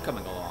the first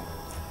coming along?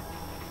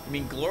 You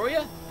mean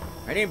Gloria?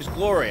 Her name is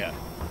Gloria.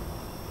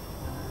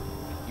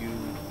 You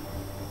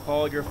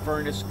call your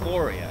furnace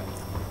Gloria.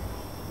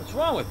 What's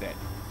wrong with it?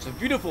 It's a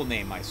beautiful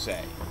name, I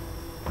say.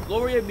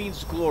 Gloria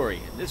means glory,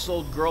 and this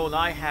old girl and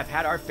I have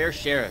had our fair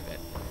share of it.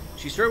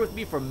 She served with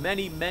me for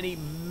many, many,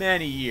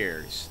 many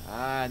years.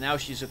 Now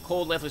she's a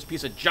cold, lifeless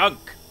piece of junk.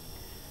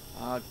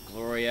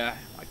 Gloria,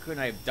 why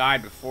couldn't I have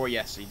died before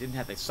you so you didn't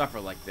have to suffer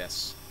like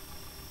this?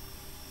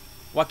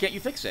 Why can't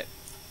you fix it?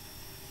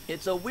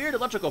 It's a weird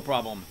electrical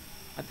problem.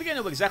 I think I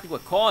know exactly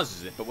what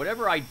causes it, but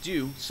whatever I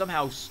do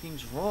somehow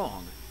seems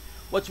wrong.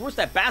 What's worse,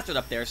 that bastard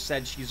up there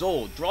said she's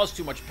old, draws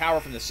too much power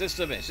from the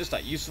system, and it's just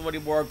not useful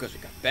anymore because we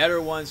got better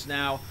ones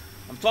now.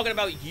 I'm talking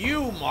about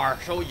you,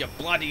 Marshall, you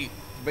bloody...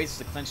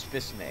 Raises a clenched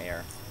fist in the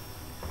air.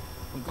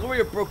 When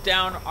Gloria broke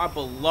down, our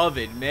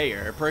beloved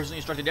mayor personally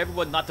instructed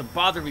everyone not to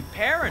bother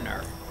repairing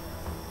her.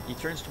 He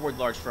turns toward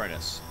large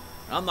furnace.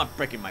 I'm not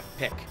breaking my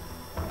pick.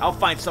 I'll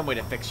find some way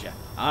to fix you.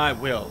 I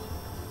will.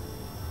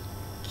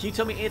 Can you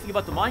tell me anything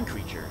about the mine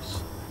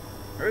creatures?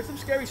 Heard some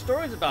scary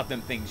stories about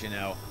them things, you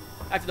know.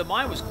 After the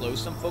mine was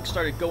closed, some folks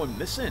started going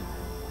missing.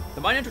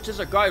 The mine entrances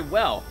are guarded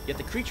well, yet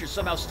the creatures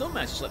somehow still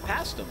manage to slip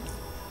past them.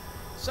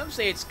 Some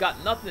say it's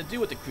got nothing to do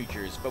with the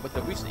creatures, but with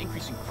the recent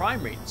increase in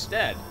crime rate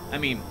instead. I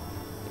mean,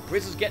 the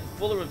prison's getting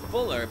fuller and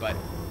fuller, but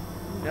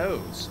who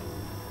knows?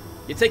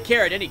 You take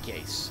care in any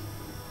case.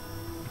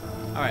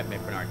 Alright,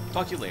 Bernard.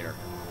 Talk to you later.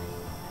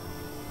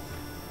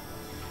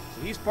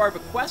 So he's part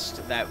of a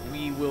quest that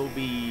we will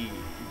be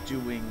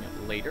doing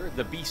later.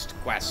 The Beast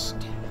Quest.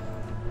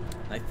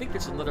 And I think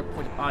there's another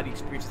point of oddity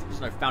experience. I think there's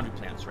another foundry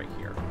plants right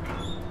here.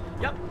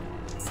 Yep.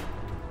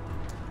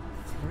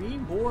 3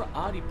 more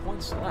oddity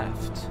points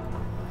left.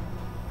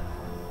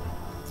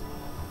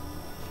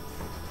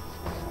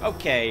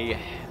 Okay,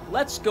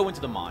 let's go into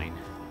the mine.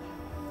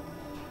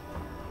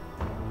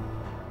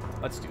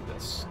 Let's do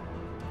this.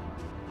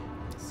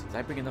 Did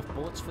I bring enough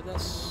bullets for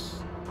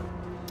this?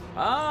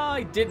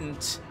 I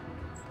didn't.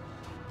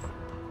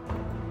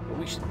 But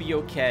we should be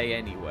okay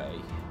anyway.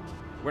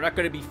 We're not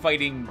going to be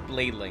fighting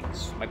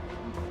bladelings.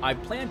 I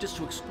plan just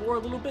to explore a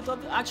little bit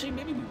of... Actually,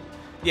 maybe...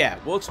 Yeah,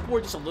 we'll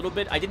explore just a little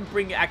bit. I didn't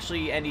bring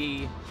actually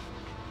any...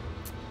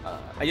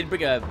 I didn't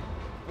bring a...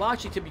 Well,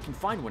 actually, Tim, you can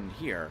find one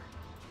here.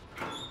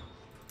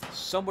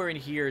 Somewhere in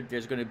here,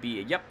 there's going to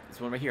be... Yep,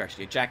 there's one right here,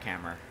 actually. A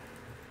jackhammer.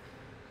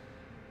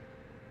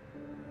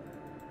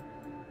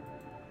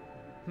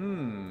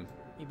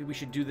 Maybe we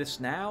should do this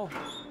now?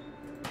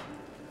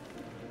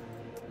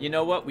 You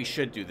know what? We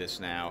should do this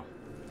now.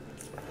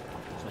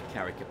 What's my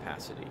carry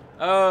capacity?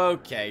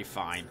 Okay,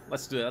 fine.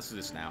 Let's do it. Let's do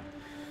this now.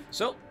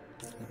 So,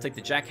 we'll take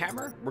the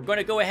jackhammer. We're going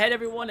to go ahead,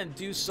 everyone, and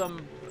do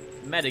some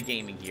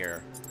metagaming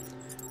here.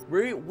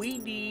 We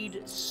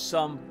need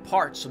some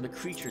parts from the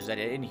creatures that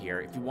are in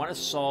here if you want to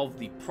solve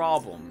the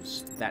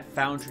problems that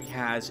Foundry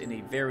has in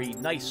a very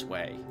nice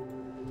way.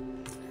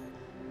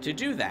 To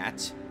do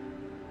that,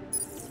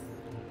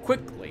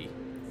 quickly,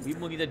 we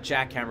will need a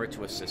jackhammer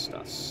to assist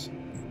us.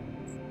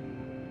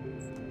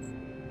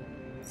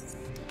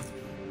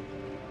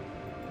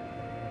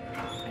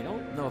 I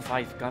don't know if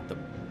I've got the...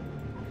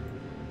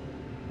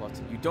 Well,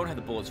 you don't have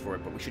the bullets for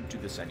it, but we should do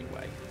this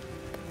anyway.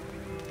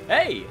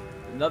 Hey!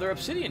 Another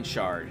obsidian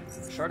shard.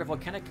 Shard of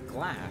volcanic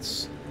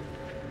glass.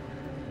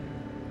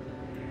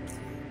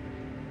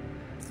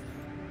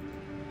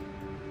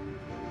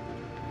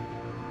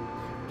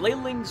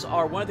 Bladelings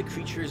are one of the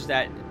creatures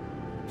that,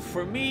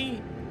 for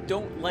me,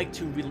 don't like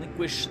to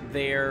relinquish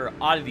their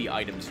oddity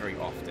items very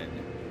often.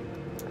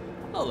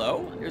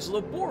 Hello, there's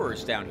little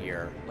borers down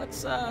here.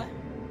 Let's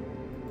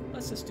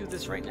just do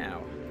this right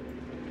now.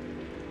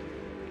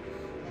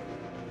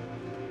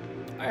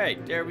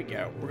 Alright, there we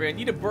go. We're gonna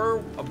need a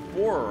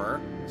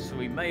borer, so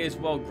we may as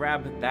well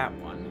grab that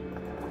one.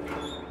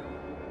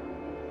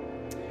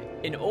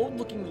 An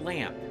old-looking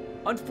lamp.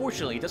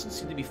 Unfortunately, it doesn't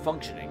seem to be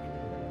functioning.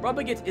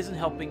 Rubbing it isn't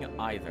helping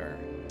either.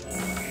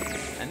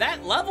 And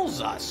that levels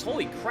us!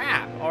 Holy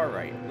crap!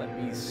 Alright,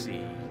 let me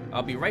see.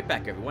 I'll be right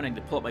back, everyone. I need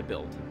to pull up my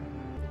build.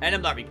 And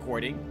I'm not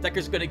recording.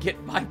 Decker's gonna get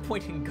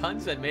 5-pointing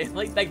guns at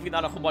melee. Thankfully,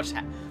 not a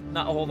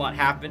whole lot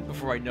happened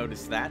before I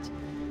noticed that.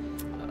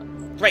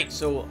 Great,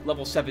 so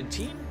level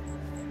 17.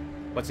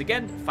 Once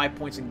again, 5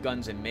 points in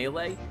guns and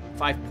melee,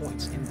 5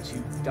 points into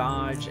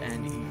dodge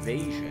and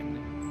evasion.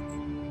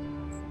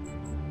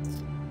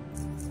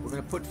 We're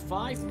going to put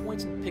 5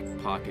 points in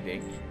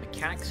pickpocketing.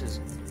 Mechanics is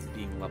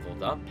being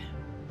leveled up.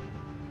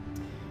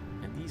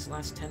 And these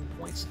last 10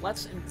 points,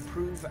 let's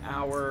improve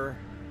our...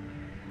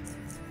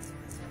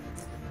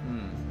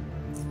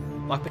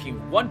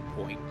 Lockpicking 1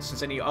 point,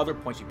 since any other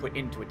points you put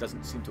into it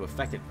doesn't seem to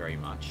affect it very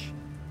much.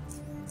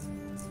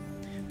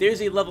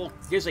 There's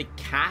a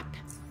cap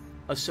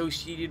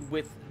associated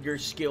with your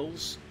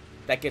skills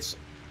that gets,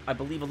 I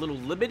believe, a little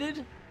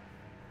limited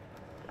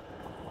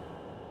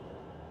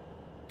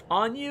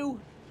on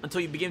you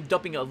until you begin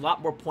dumping a lot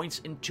more points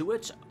into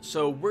it.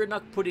 So we're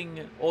not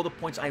putting all the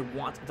points I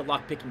want into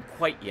lockpicking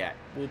quite yet.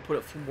 We'll put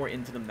a few more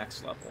into the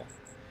next level.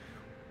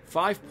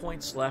 5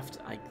 points left.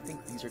 I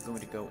think these are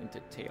going to go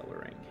into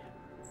tailoring.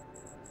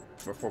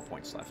 For 4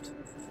 points left.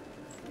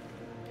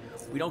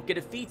 We don't get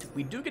a feat.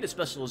 We do get a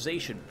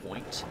specialization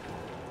point.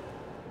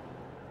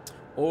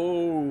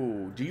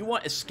 Oh, do you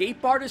want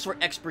escape artist or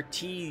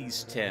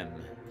expertise, Tim,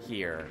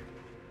 here?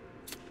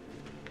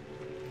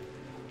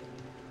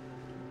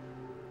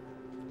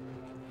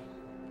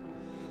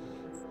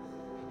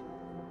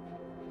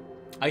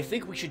 I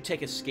think we should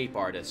take escape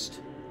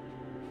artist.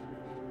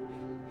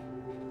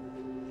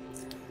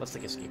 Let's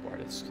take escape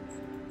artist.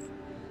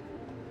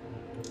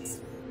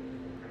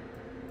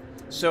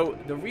 So,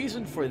 the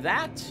reason for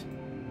that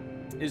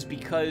is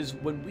because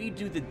when we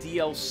do the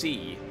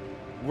DLC,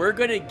 we're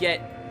gonna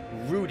get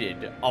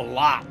rooted a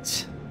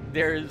lot.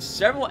 There's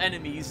several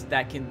enemies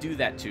that can do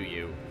that to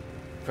you,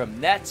 from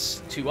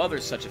nets to other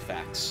such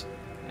effects,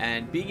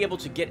 and being able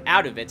to get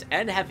out of it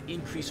and have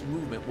increased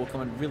movement will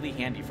come in really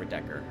handy for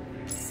Decker.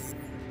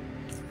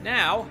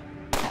 Now,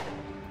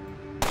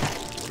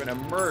 we're gonna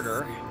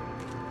murder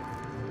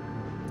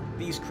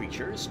these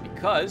creatures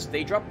because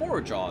they drop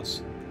borer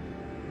jaws.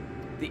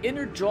 The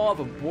inner jaw of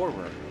a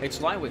borer, it's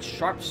lined with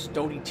sharp,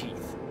 stony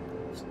teeth.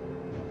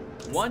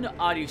 1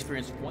 audio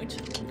experience point.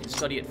 You can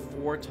study it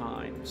 4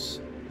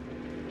 times.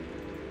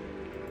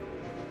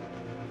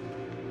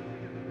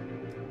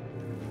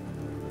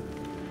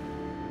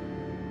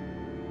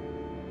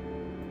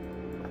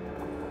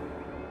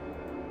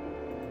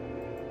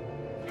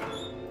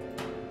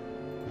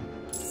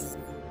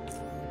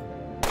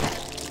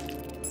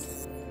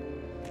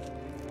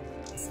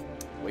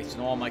 Wasting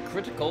all my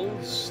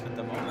criticals at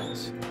the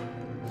moment.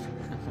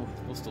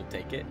 We'll still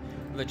take it.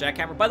 The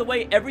jackhammer. By the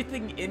way,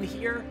 everything in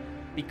here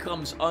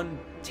becomes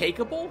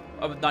untakeable.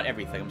 Not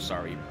everything, I'm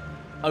sorry.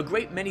 A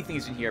great many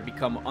things in here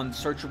become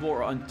unsearchable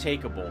or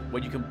untakeable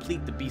when you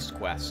complete the beast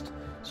quest.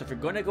 So if you're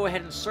going to go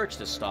ahead and search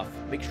this stuff,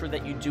 make sure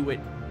that you do it,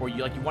 or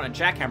you want a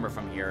jackhammer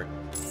from here,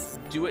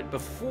 do it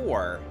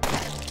before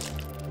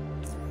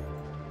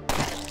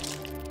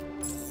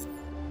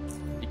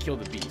you kill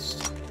the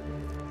beast.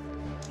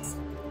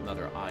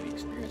 Another odd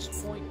experience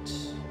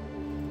point.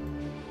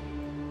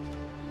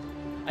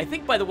 I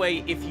think, by the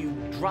way, if you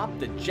drop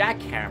the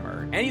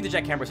jackhammer, any of the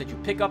jackhammers that you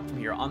pick up from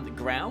here on the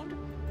ground,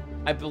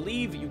 I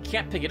believe you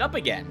can't pick it up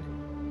again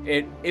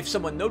if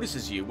someone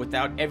notices you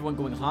without everyone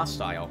going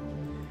hostile.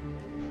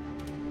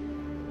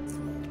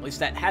 At least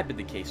that had been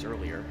the case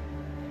earlier.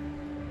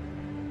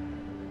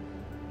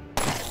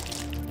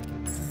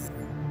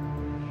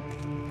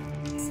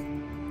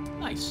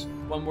 Nice.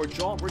 One more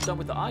jaw. We're done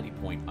with the oddity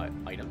point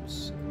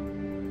items.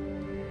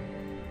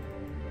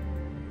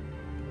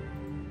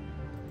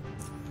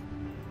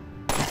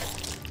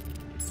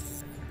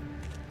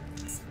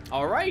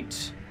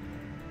 Alright.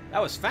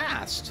 That was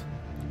fast.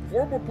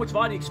 4 more points of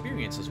oddity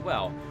experience as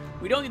well.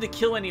 We don't need to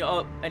kill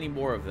any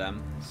more of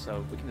them,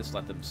 so we can just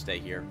let them stay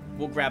here.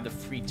 We'll grab the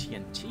free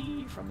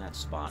TNT from that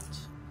spot.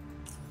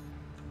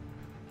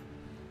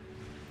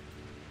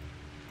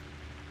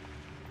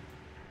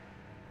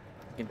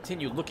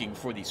 Continue looking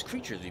for these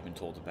creatures we've been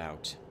told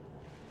about.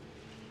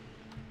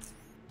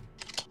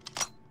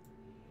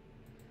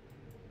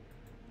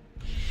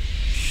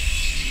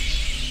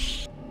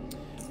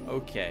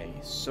 Okay,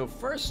 so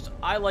first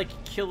I like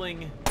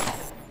killing...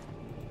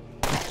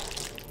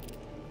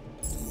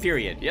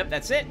 Period. Yep,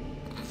 that's it.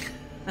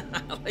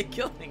 I like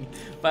killing...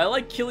 But I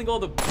like killing all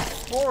the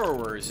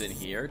borrowers in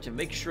here to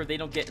make sure they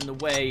don't get in the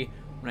way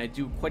when I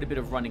do quite a bit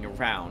of running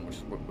around,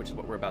 which is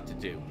what we're about to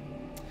do.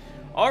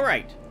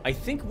 Alright, I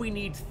think we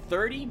need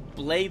 30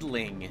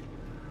 Bladeling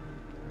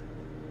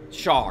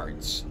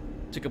shards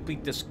to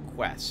complete this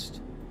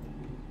quest.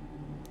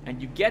 And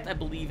you get, I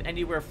believe,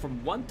 anywhere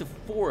from 1 to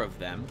 4 of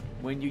them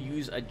when you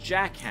use a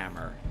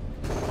jackhammer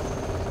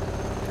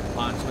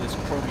on some of this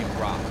chromium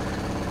rock.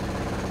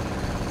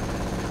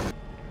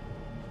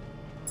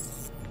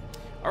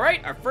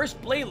 Alright, our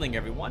first Bladeling,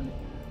 everyone.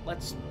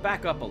 Let's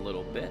back up a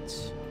little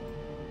bit.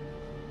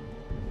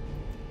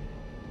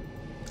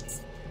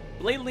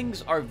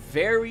 Bladelings are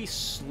very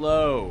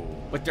slow,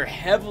 but they're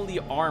heavily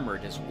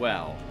armored as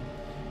well.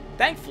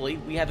 Thankfully,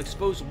 we have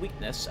exposed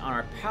weakness on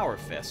our Power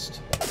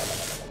Fist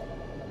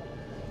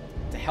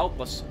to help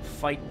us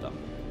fight them.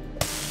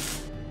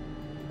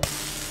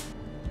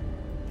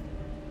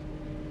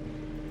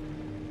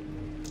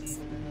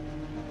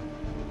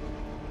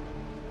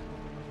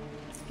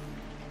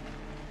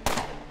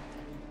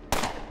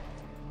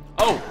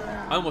 Oh,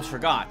 I almost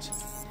forgot.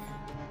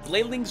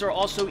 Bladelings are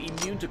also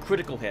immune to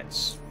critical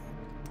hits.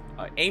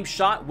 Aim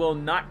shot will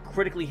not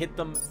critically hit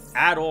them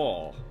at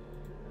all.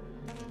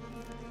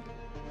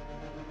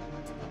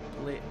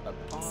 A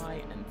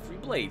pie and 3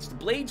 blades. The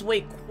blades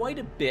weigh quite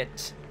a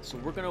bit, so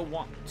we're going to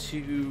want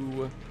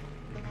to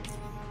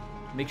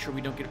make sure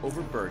we don't get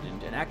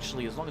overburdened. And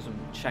actually, as long as I'm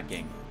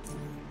checking,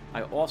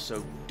 I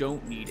also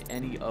don't need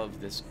any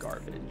of this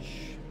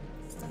garbage.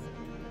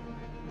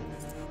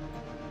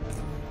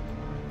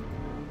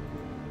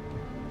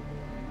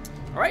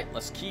 Alright,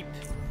 let's keep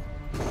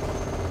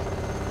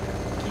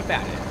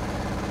at it.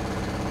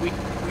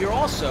 We are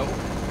also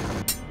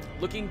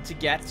looking to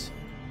get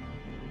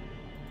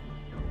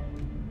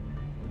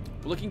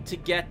 4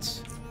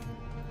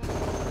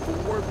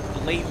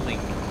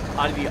 Bladeling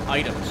out of the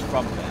items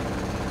from them.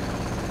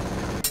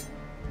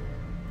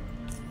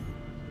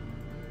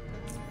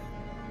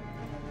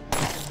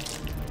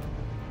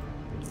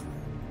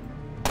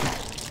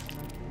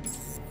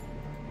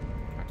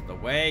 Out of the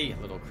way,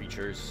 little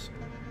creatures.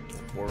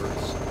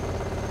 Horrors.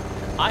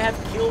 I have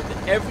killed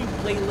every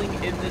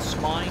Bladeling in this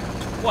mine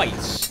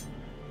twice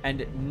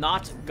and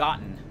not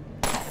gotten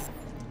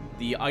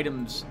the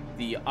items,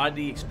 the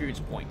oddity experience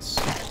points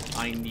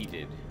I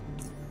needed.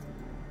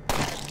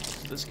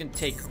 So this can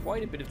take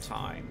quite a bit of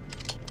time.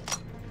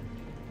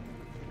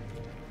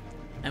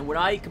 And when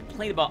I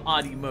complain about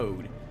oddity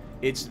mode,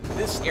 it's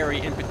this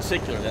area in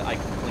particular that I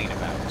complain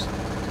about.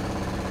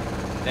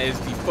 That is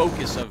the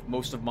focus of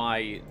most of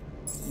my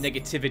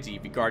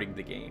negativity regarding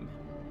the game.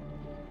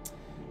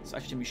 So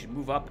actually, we should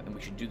move up and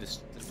we should do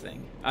this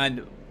thing.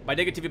 And by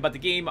negativity about the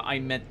game, I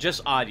meant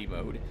just oddity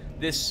mode.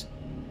 This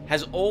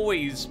has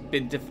always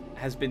been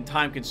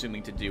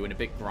time-consuming to do and a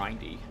bit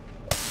grindy.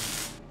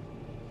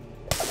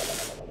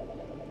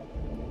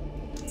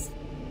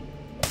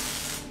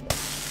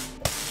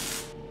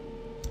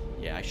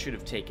 Yeah, I should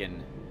have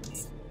taken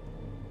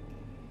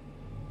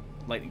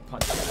lightning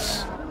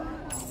punches.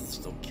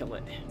 Still kill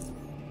it.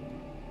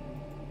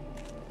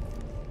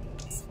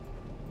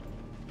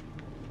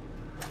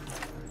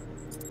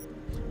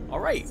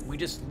 Alright, we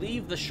just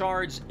leave the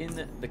shards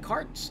in the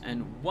carts,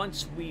 and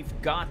once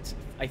we've got,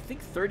 I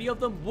think, 30 of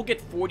them, we'll get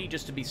 40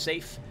 just to be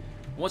safe.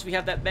 Once we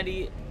have that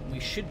many,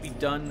 we should be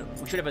done.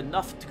 We should have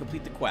enough to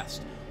complete the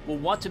quest. We'll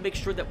want to make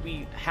sure that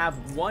we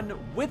have one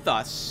with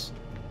us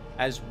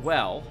as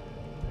well,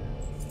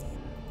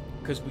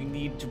 because we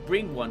need to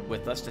bring one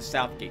with us to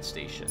Southgate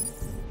Station.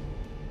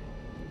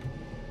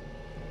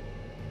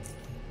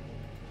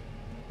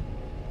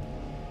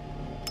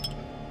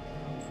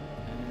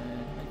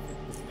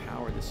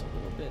 This a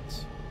little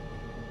bit.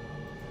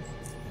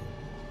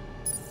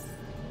 A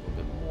little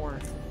bit more.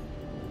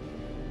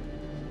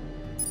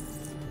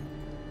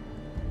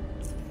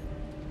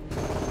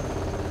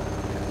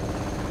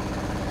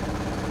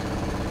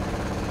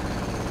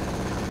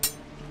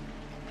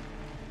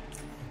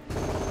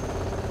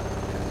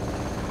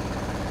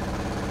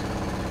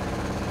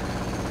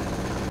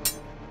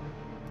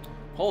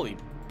 Holy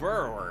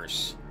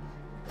burrowers.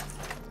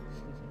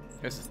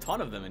 There's a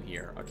ton of them in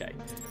here. Okay,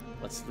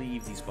 let's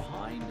leave these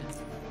behind.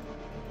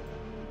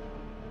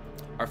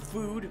 Our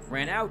food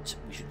ran out.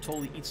 We should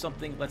totally eat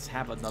something. Let's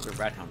have another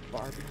Rat Hound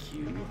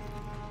barbecue.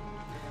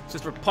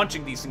 Since we're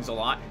punching these things a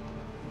lot,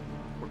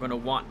 we're going to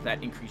want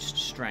that increased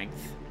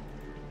strength.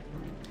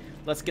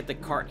 Let's get the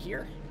cart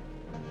here.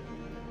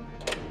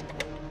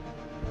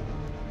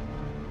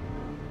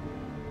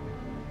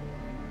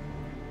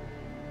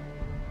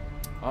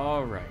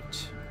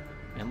 Alright.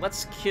 And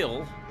let's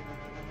kill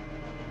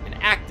an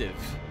active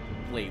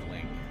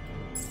bladeling.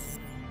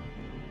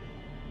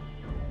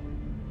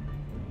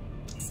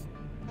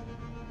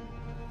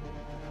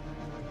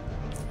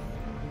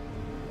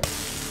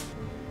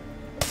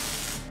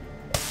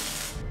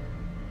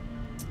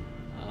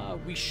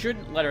 We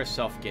shouldn't let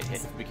ourselves get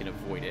hit if we can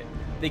avoid it.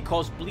 They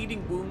cause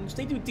bleeding wounds.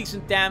 They do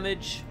decent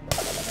damage.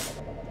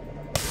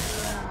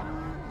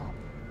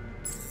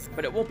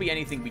 But it won't be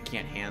anything we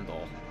can't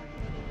handle.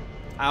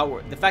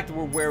 The fact that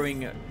we're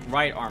wearing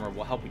riot armor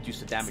will help reduce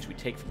the damage we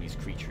take from these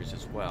creatures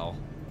as well.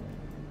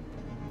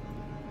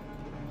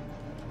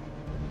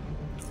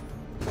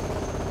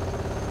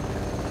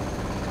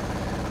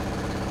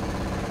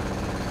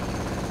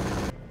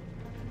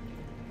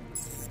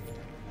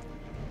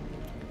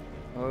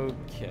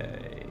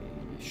 Okay,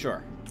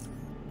 sure.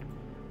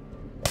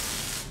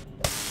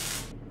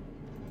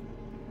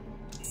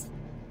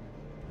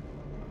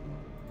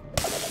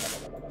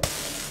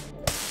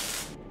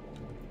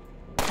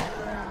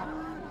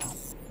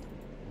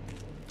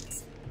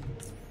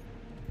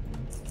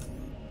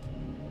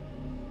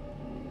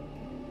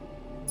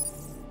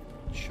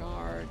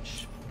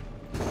 Charge.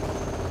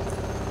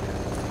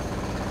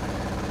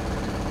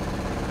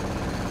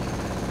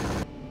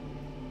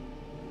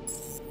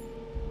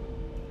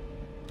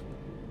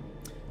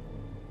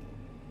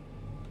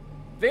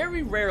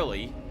 Very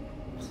rarely,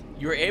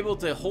 you're able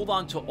to hold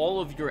on to all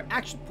of your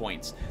action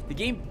points. The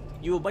game,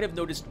 you might have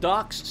noticed,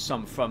 docks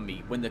some from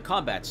me when the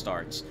combat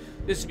starts.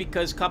 This is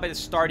because combat is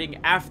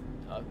starting after...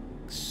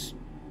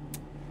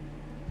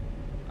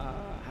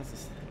 how's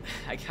this?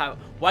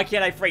 Why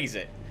can't I phrase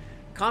it?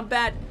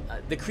 Combat,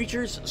 the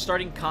creature's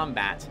starting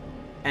combat,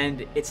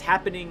 and it's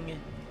happening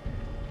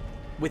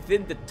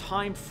within the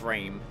time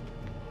frame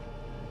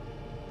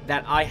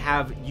that I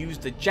have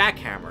used the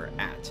jackhammer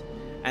at.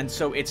 And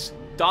so it's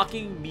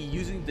docking me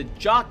using the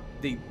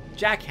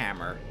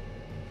jackhammer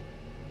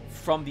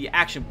from the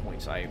action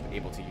points I'm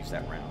able to use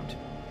that round.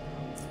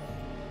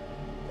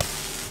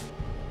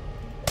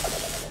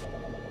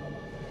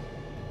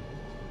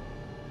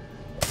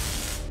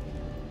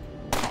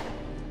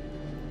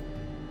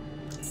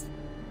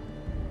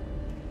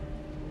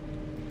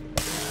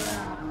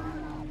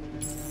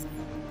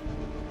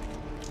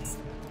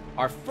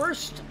 Our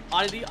first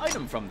oddity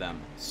item from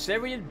them,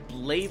 serrated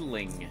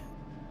bladeling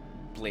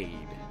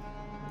blade.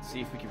 Let's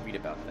see if we can read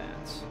about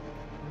that.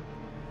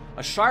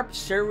 A sharp,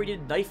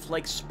 serrated,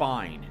 knife-like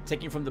spine,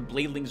 taken from the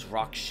bladeling's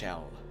rock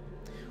shell.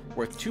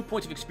 Worth 2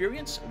 points of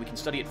experience, we can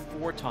study it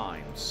 4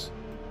 times.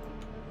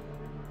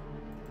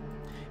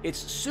 It's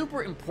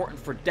super important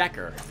for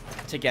Decker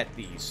to get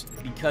these,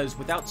 because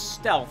without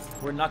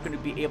stealth, we're not going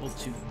to be able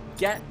to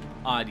get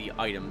oddity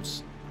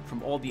items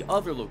from all the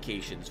other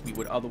locations we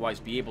would otherwise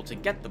be able to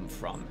get them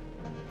from.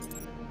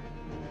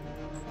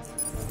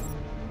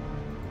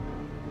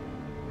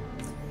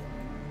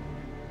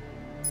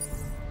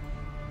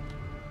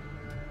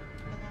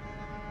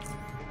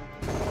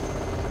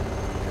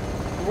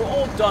 We're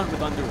all done with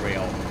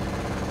Underrail.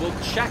 We'll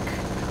check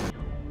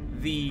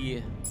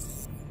the...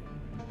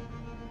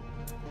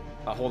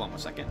 hold on 1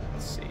 second.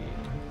 Let's see.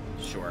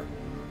 Sure.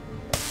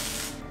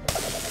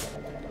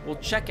 We'll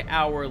check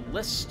our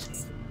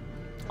list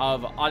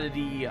of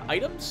oddity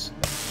items.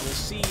 We'll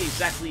see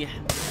exactly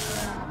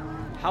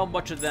how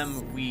much of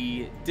them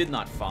we did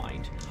not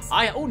find.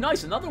 Oh,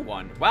 nice, another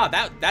one. Wow,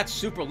 that's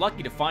super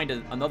lucky to find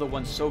another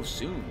one so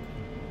soon.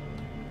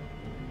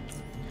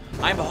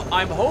 I'm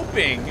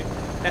hoping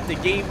that the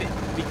game,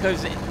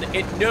 because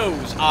it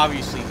knows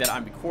obviously that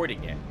I'm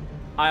recording it.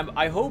 I'm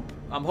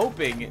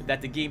hoping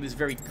that the game is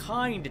very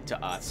kind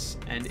to us,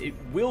 and it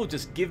will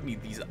just give me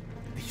these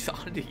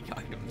oddity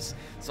items,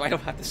 so I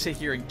don't have to sit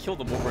here and kill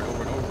them over and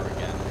over and over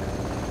again.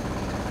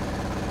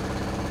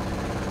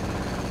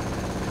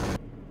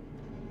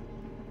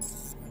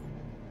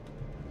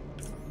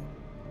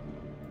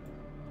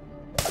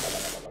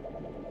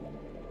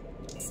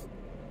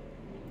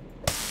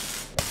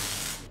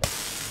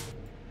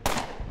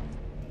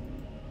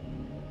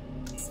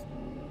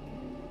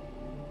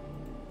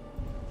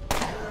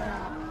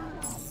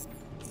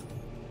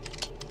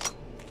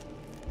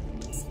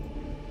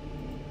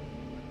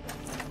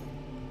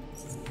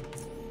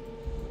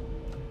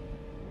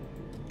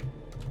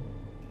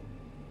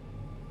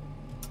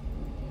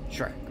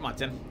 Sure. Come on,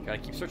 Tim. Gotta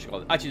keep searching.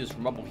 Actually, there's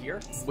rubble here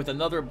with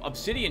another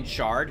obsidian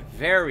shard.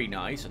 Very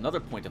nice. Another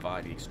point of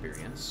oddity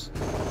experience.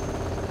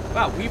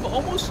 Wow, we've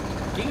almost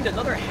gained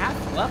another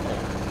half level.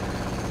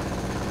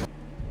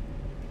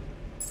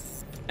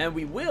 And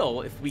we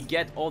will if we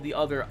get all the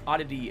other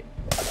oddity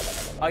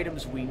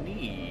items we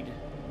need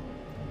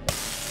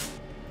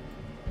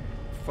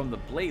from the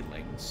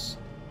bladelings.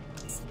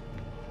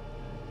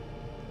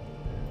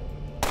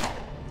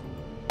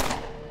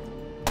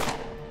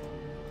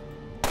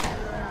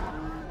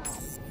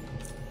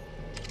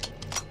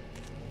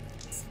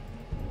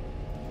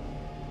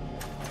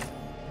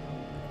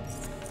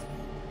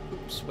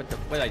 Oops, what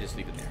did I just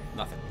leave in there?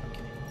 Nothing.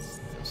 Okay,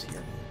 those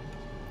here.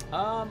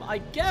 I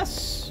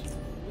guess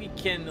we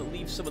can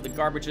leave some of the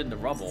garbage in the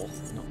rubble.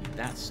 Don't need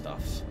that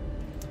stuff.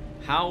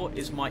 How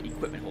is my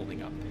equipment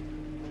holding up?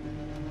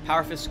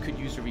 Power Fist could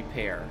use a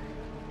repair.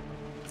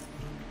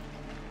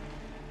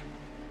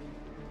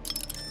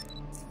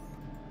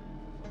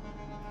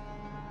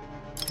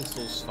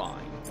 Pistol's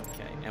fine.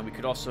 Okay, and we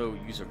could also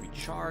use a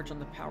recharge on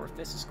the Power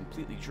Fist. It's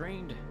completely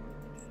drained.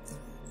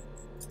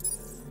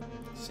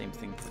 Same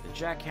thing for the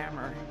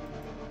jackhammer.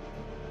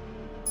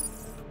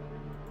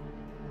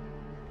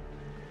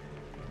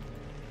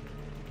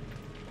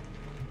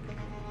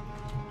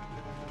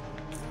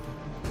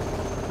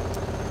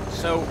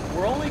 So,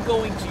 we're only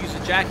going to use a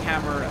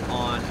jackhammer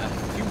on a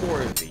few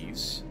more of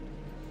these,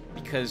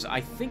 because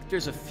I think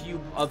there's a few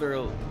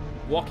other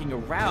walking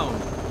around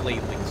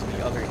bladelings in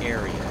the other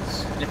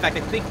areas. And in fact,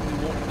 I think we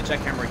won't need the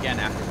jackhammer again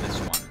after this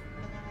one.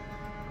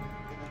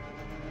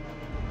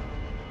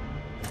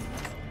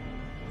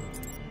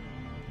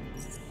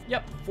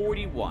 Yep,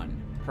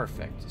 41.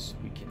 Perfect. So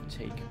we can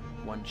take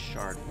one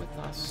shard with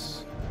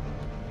us.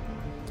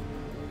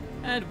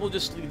 And we'll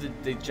just leave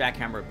the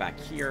jackhammer back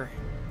here.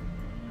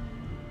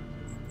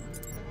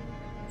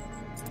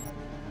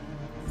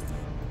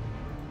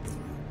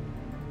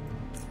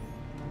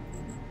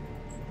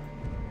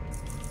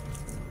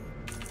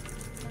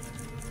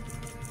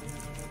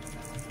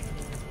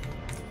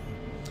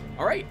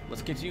 Alright,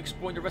 let's continue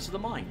exploring the rest of the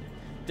mine.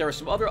 There are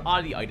some other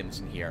oddity items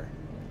in here.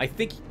 I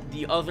think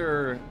the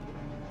other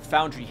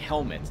foundry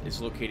helmet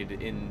is located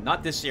in,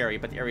 not this area,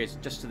 but the areas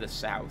just to the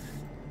south.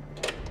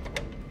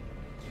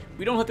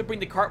 We don't have to bring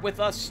the cart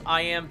with us.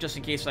 I am, just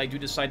in case I do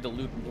decide to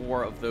loot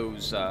more of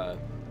those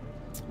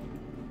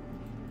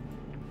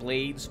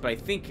blades. But I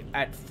think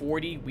at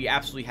 40, we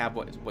absolutely have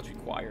what's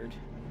required.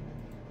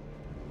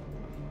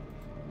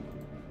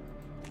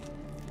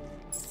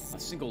 A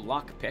single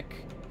lockpick.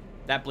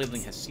 That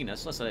bladeling has seen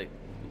us. Let's let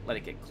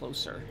it get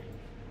closer.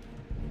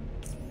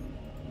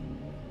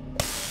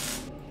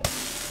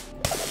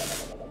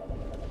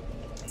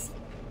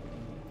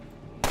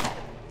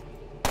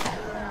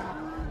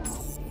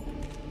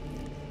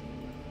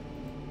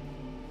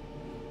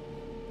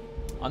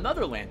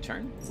 Another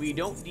lantern. We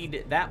don't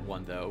need that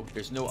one, though.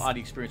 There's no odd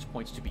experience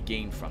points to be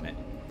gained from it.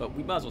 But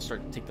we might as well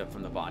start to take that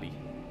from the body.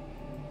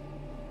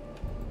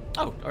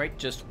 Oh, alright.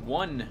 Just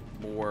one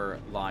more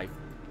live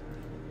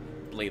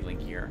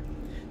bladeling here.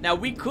 Now,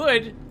 we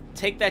could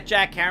take that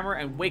jackhammer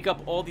and wake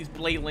up all these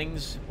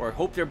bladelings, or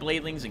hope they're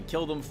bladelings, and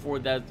kill them for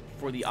the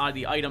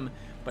oddity item,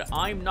 but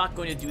I'm not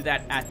going to do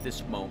that at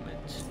this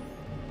moment.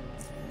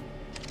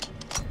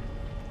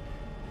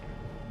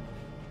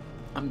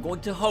 I'm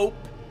going to hope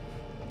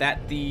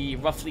that the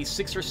roughly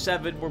 6 or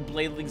 7 more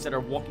bladelings that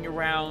are walking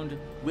around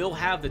will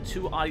have the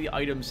 2 oddity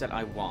items that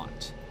I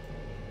want.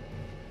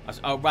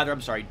 Rather,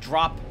 I'm sorry,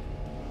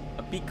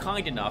 be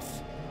kind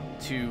enough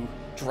to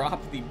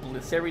drop the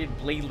serrated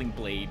bladeling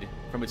blade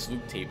from its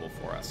loot table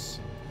for us.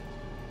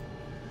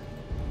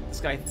 This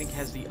guy, I think,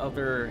 has the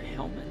other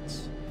helmet.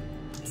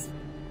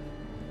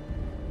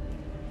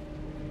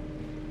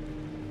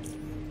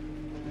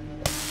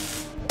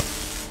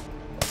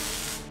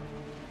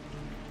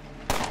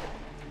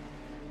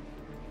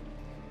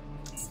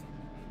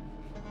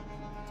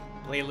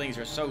 Bladelings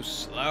are so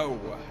slow.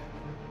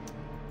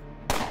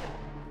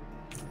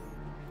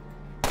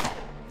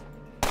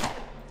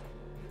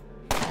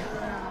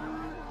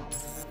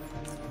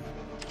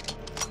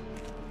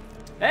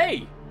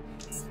 Hey!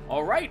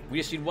 Alright, we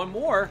just need one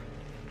more.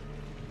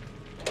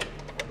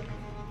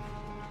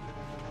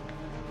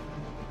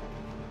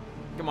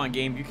 Come on,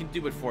 game, you can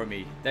do it for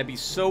me. That'd be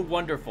so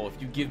wonderful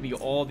if you give me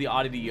all the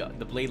oddity,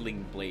 the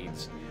bladeling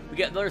blades. We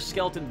get another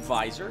skeleton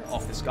visor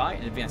off this guy,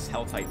 an advanced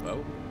health type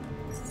bow.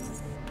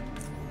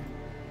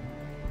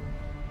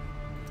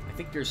 I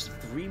think there's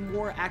 3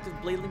 more active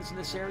bladelings in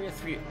this area.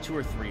 2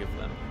 or 3 of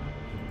them.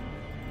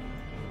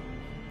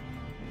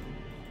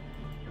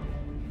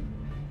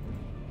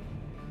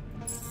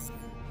 There's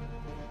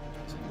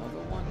another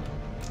one.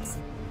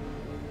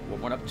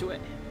 One up to it.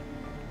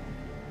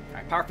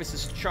 Alright, Power Fist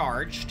is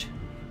charged.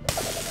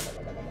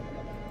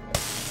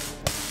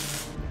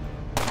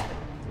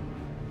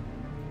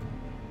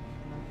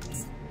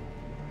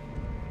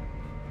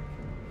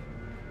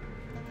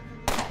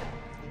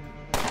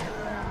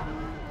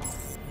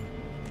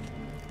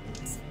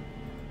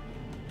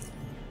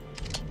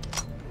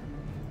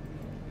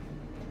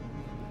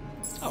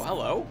 Oh,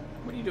 hello.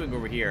 What are you doing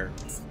over here?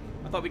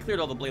 I thought we cleared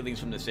all the bladelings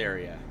from this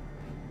area.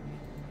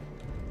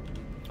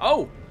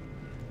 Oh!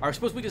 Our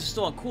supposed weakness is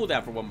still on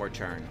cooldown for 1 more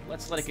turn.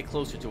 Let's let it get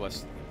closer to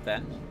us,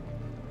 then.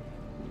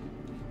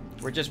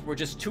 We're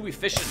just too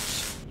efficient.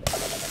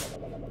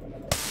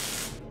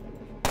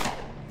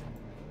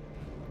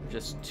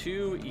 just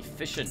too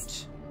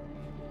efficient.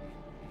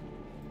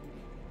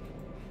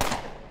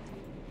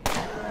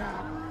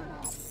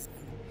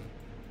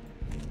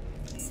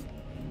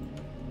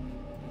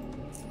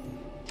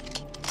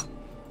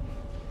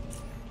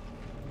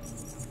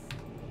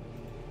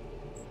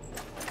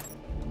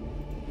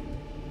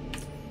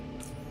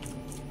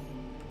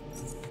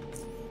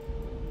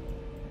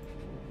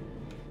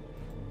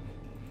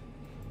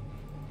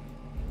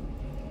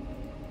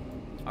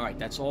 Alright,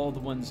 that's all the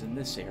ones in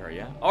this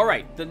area.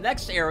 Alright, the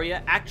next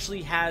area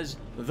actually has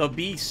the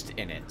Beast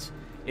in it.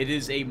 It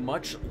is a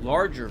much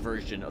larger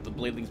version of the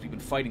Bladelings we've been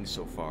fighting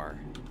so far.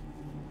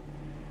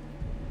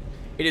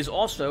 It is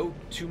also,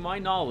 to my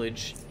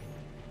knowledge,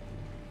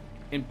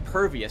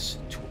 impervious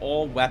to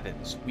all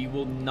weapons. We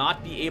will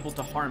not be able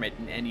to harm it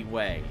in any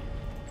way.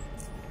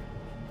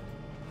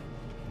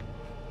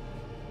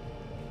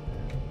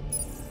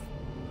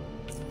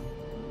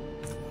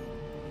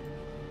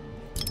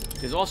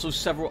 There's also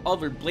several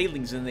other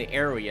Bladelings in the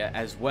area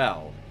as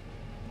well.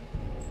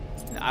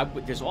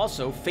 There's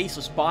also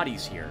faceless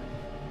bodies here.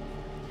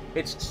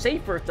 It's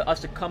safer to us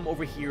to come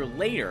over here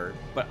later,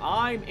 but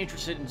I'm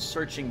interested in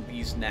searching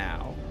these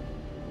now.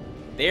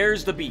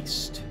 There's the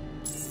Beast.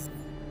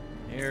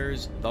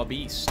 There's the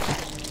Beast.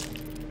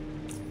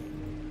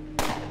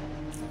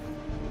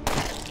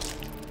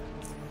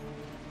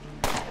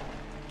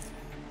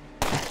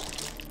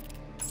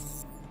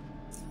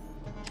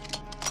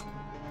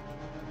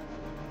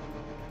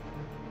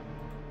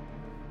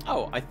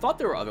 Oh, I thought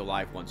there were other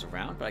live ones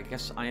around, but I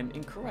guess I am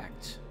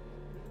incorrect.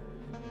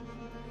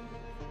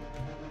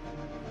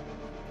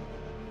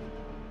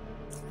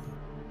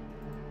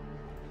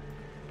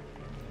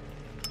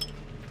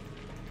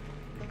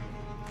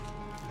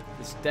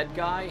 This dead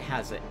guy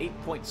has an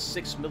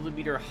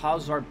 8.6mm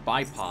Hazard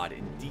bipod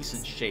in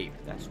decent shape.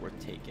 That's worth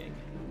taking.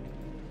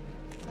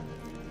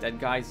 Dead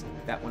guys,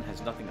 that one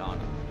has nothing on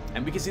him.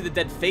 And we can see the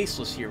dead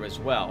faceless here as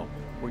well.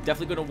 We're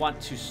definitely going to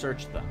want to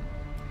search them.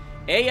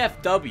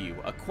 AFW,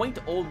 a quaint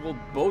old world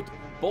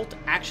bolt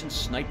action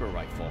sniper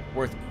rifle,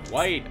 worth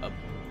quite a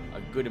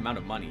good amount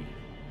of money.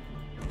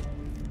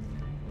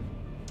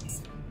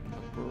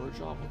 A Burj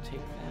will take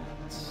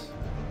that.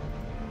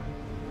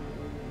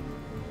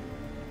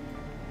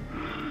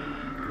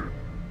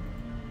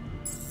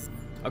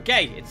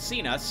 Okay, it's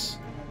seen us.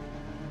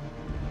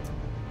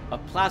 A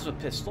plasma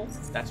pistol,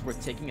 that's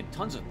worth taking, and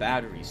tons of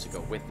batteries to go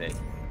with it.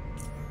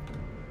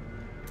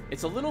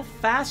 It's a little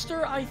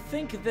faster, I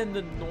think, than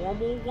the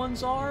normal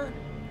ones are.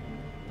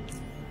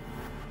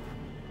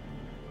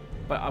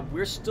 But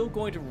we're still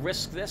going to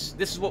risk this.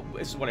 This is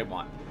what I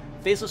want.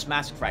 Faceless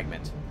mask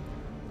fragment.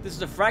 This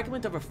is a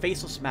fragment of a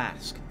faceless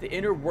mask. The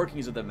inner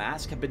workings of the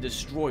mask have been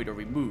destroyed or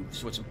removed,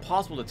 so it's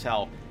impossible to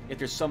tell if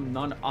there's some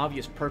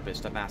non-obvious purpose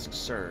the mask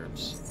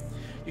serves.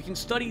 You can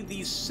study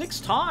these 6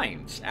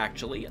 times,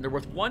 actually, and they're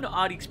worth 1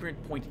 odd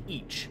experience point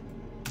each.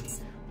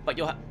 But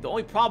the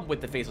only problem with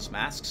the faceless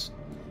masks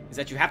is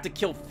that you have to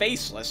kill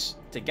faceless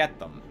to get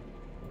them.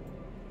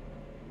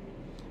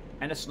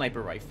 And a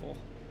sniper rifle.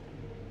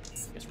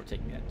 Guess we're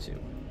taking that too.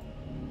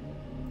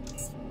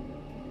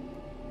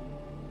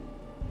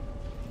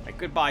 Alright,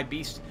 goodbye,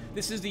 Beast.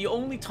 This is the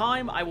only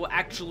time I will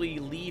actually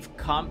leave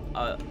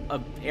a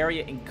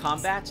area in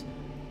combat.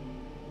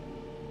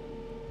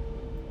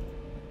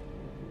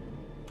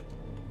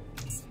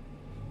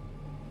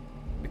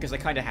 Because I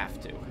kind of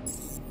have to.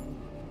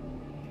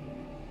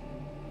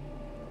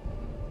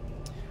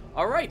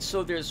 Alright,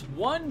 so there's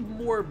one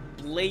more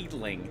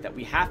Bladeling that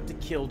we have to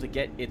kill to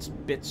get its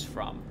bits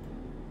from.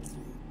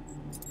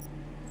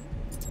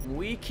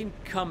 We can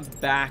come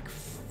back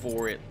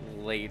for it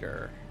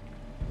later.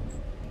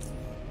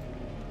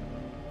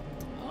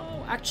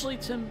 Oh, actually,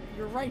 Tim,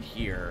 you're right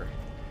here.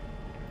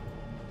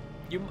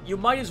 You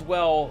might as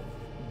well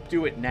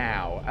do it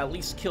now. At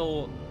least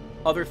kill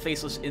other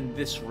faceless in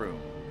this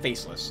room.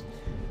 Faceless.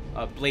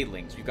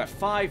 Bladelings. We've got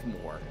 5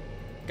 more.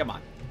 Come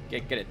on.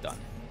 Get it done.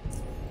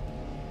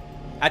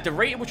 At the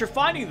rate at which you're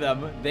finding them,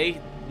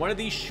 one of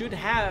these should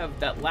have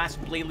that last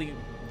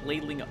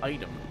Bladeling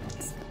item.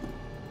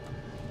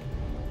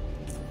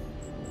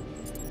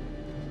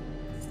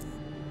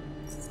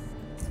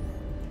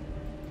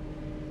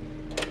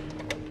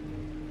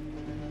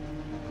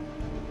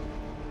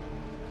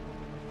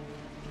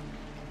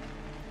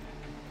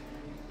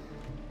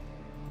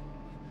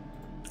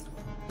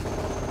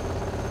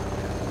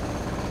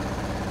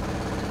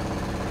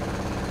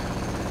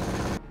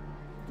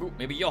 Ooh,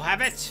 maybe you'll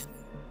have it.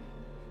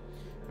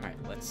 Alright,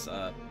 let's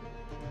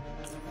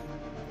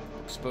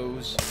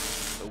expose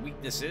the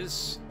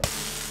weaknesses.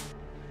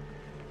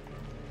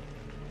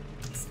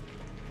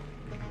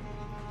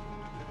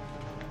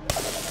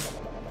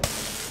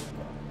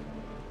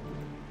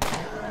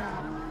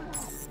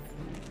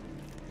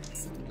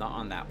 Not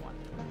on that one.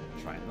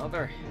 Try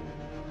another.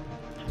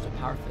 So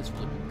power fist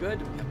looking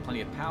good. We have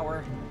plenty of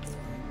power.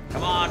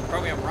 Come on,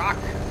 Chromium Rock.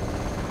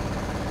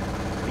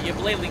 Be a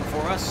Bladeling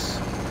for us.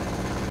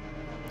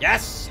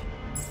 Yes!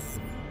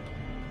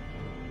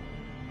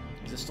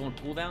 Is it still on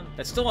cooldown?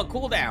 That's still on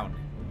cooldown!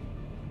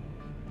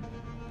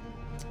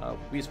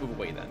 We just move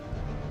away then.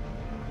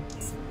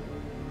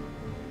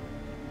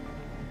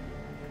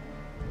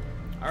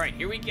 Alright,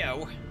 here we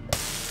go.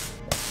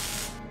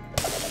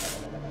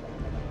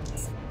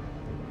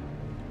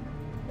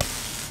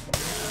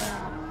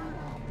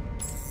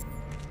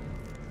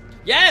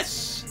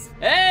 Yes!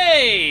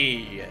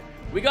 Hey!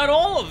 We got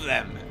all of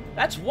them!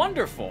 That's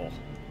wonderful.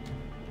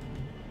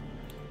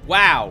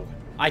 Wow.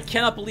 I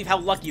cannot believe how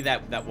lucky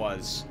that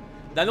was.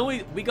 Not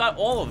only we got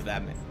all of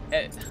them,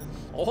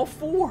 all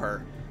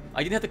 4.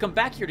 I didn't have to come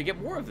back here to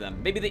get more of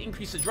them. Maybe they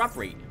increased the drop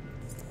rate.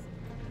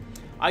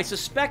 I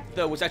suspect,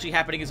 though, what's actually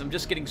happening is I'm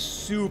just getting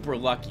super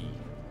lucky.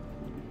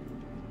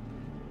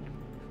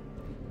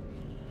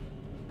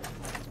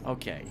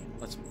 Okay,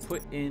 let's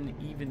put in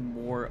even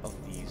more of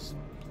these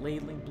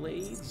blading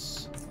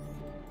blades.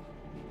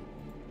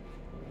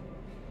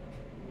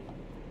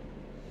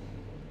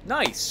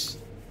 Nice!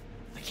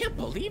 I can't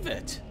believe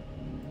it!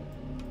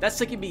 That's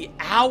taking me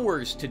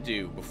hours to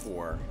do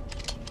before.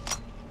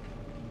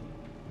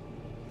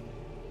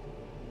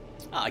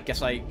 I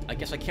guess I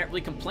can't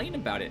really complain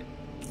about it.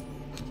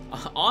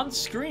 On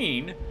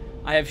screen,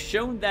 I have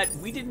shown that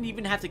we didn't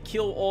even have to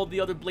kill all the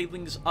other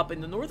bladelings up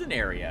in the northern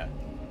area.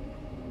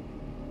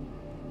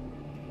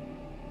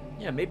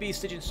 Yeah, maybe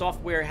Stygian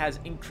Software has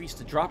increased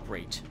the drop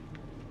rate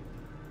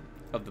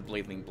of the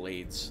bladeling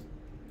blades.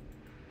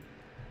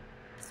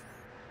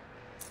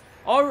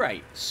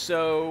 Alright,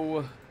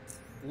 so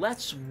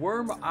let's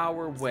worm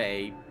our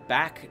way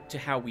back to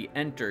how we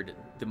entered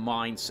the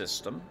mine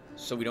system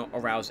so we don't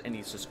arouse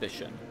any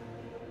suspicion.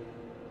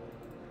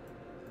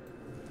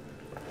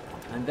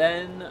 And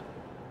then,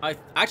 I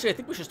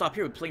think we should stop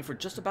here. We're playing for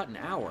just about an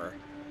hour.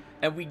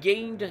 And we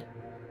gained,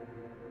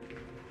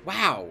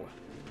 wow,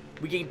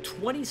 we gained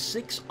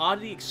 26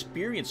 oddity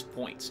experience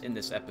points in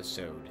this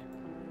episode.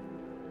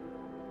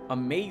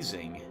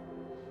 Amazing.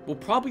 We'll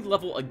probably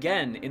level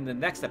again in the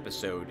next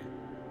episode.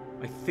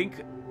 I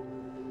think,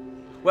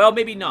 well,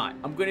 maybe not.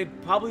 I'm going to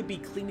probably be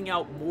cleaning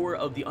out more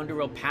of the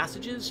Underrail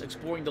passages,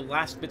 exploring the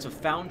last bits of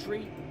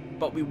Foundry.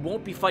 But we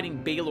won't be fighting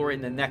Baylor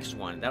in the next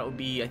one. That will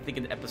be, I think,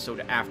 an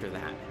episode after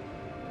that.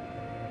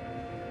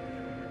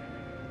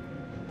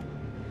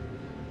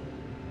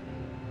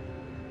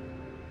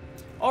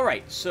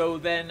 Alright, so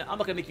then I'm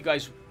not going to make you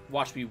guys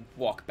watch me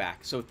walk back.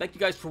 So thank you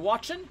guys for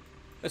watching.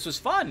 This was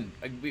fun.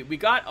 We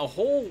got a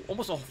whole,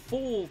 almost a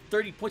full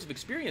 30 points of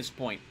experience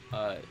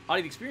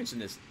oddity experience in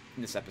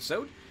this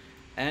episode.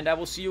 And I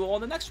will see you all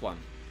in the next one.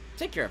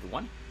 Take care,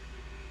 everyone.